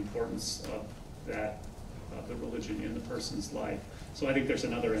sort of the importance of that, of the religion in the person's life. So I think there's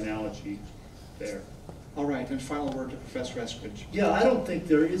another analogy there. All right, and final word to Professor Eskridge. Yeah, I don't think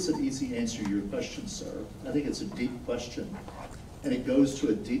there is an easy answer to your question, sir. I think it's a deep question, and it goes to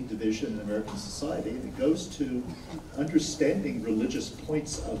a deep division in American society, and it goes to understanding religious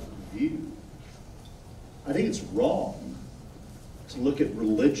points of view. I think it's wrong to look at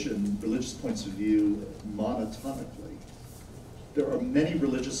religious points of view monotonically. There are many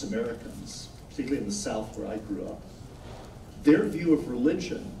religious Americans, particularly in the South where I grew up. Their view of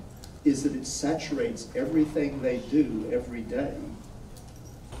religion is that it saturates everything they do every day,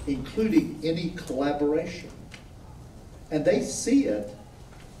 including any collaboration. And they see it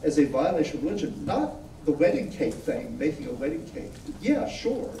as a violation of religion, not the wedding cake thing, making a wedding cake. Yeah,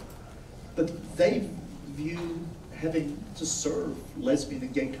 sure. But they view having to serve lesbian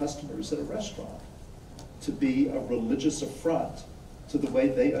and gay customers at a restaurant to be a religious affront to the way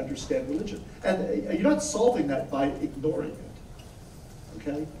they understand religion. And you're not solving that by ignoring it,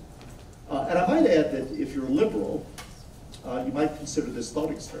 okay? And I might add that if you're a liberal, you might consider this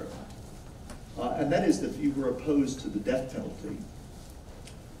thought experiment. And that is that if you were opposed to the death penalty,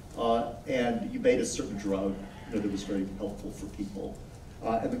 and you made a certain drug that was very helpful for people,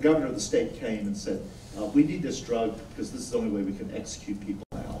 and the governor of the state came and said, we need this drug because this is the only way we can execute people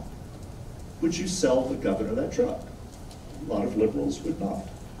now, would you sell the governor that drug? A lot of liberals would not.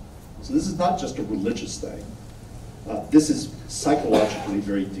 So this is not just a religious thing. This is psychologically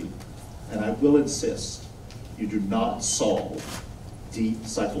very deep. And I will insist, you do not solve deep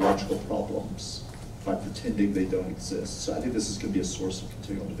psychological problems by pretending they don't exist. So I think this is going to be a source of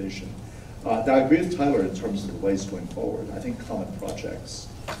continual division. Now I agree with Tyler in terms of the ways going forward. I think common projects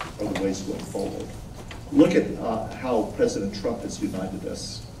are the ways going forward. Look at how President Trump has united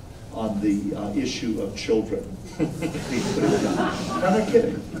us on the issue of children being put in, I'm not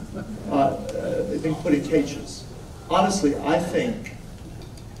kidding, they've been put in cages. Honestly, I think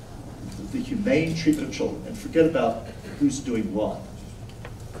the humane treatment of children, and forget about who's doing what,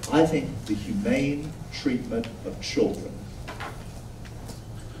 I think the humane treatment of children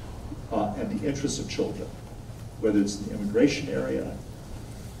and the interests of children, whether it's in the immigration area,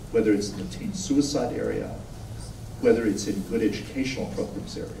 whether it's in the teen suicide area, whether it's in good educational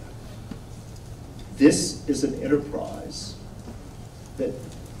programs area, this is an enterprise that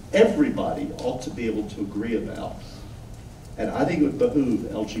everybody ought to be able to agree about. And I think it would behoove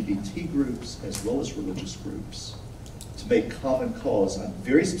LGBT groups as well as religious groups to make common cause on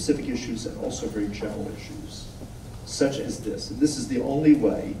very specific issues and also very general issues, such as this. And this is the only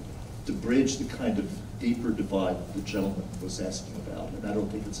way to bridge the kind of deeper divide the gentleman was asking about, and I don't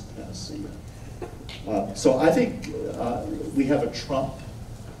think it's a panacea. So I think we have a Trump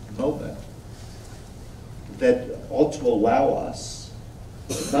moment that ought to allow us,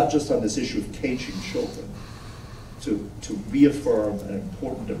 not just on this issue of caging children, to reaffirm an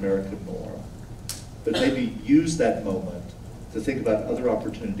important American norm, but maybe use that moment to think about other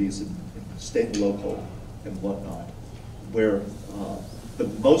opportunities in state and local and whatnot, where the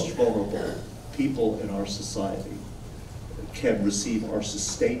most vulnerable people in our society can receive our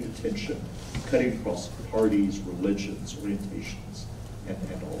sustained attention, cutting across parties, religions, orientations,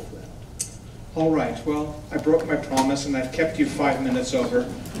 and all of that. All right, well, I broke my promise and I've kept you 5 minutes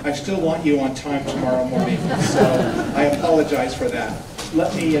over. I still want you on time tomorrow morning, so I apologize for that.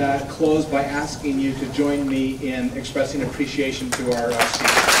 let me close by asking you to join me in expressing appreciation to our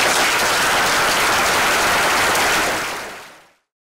students.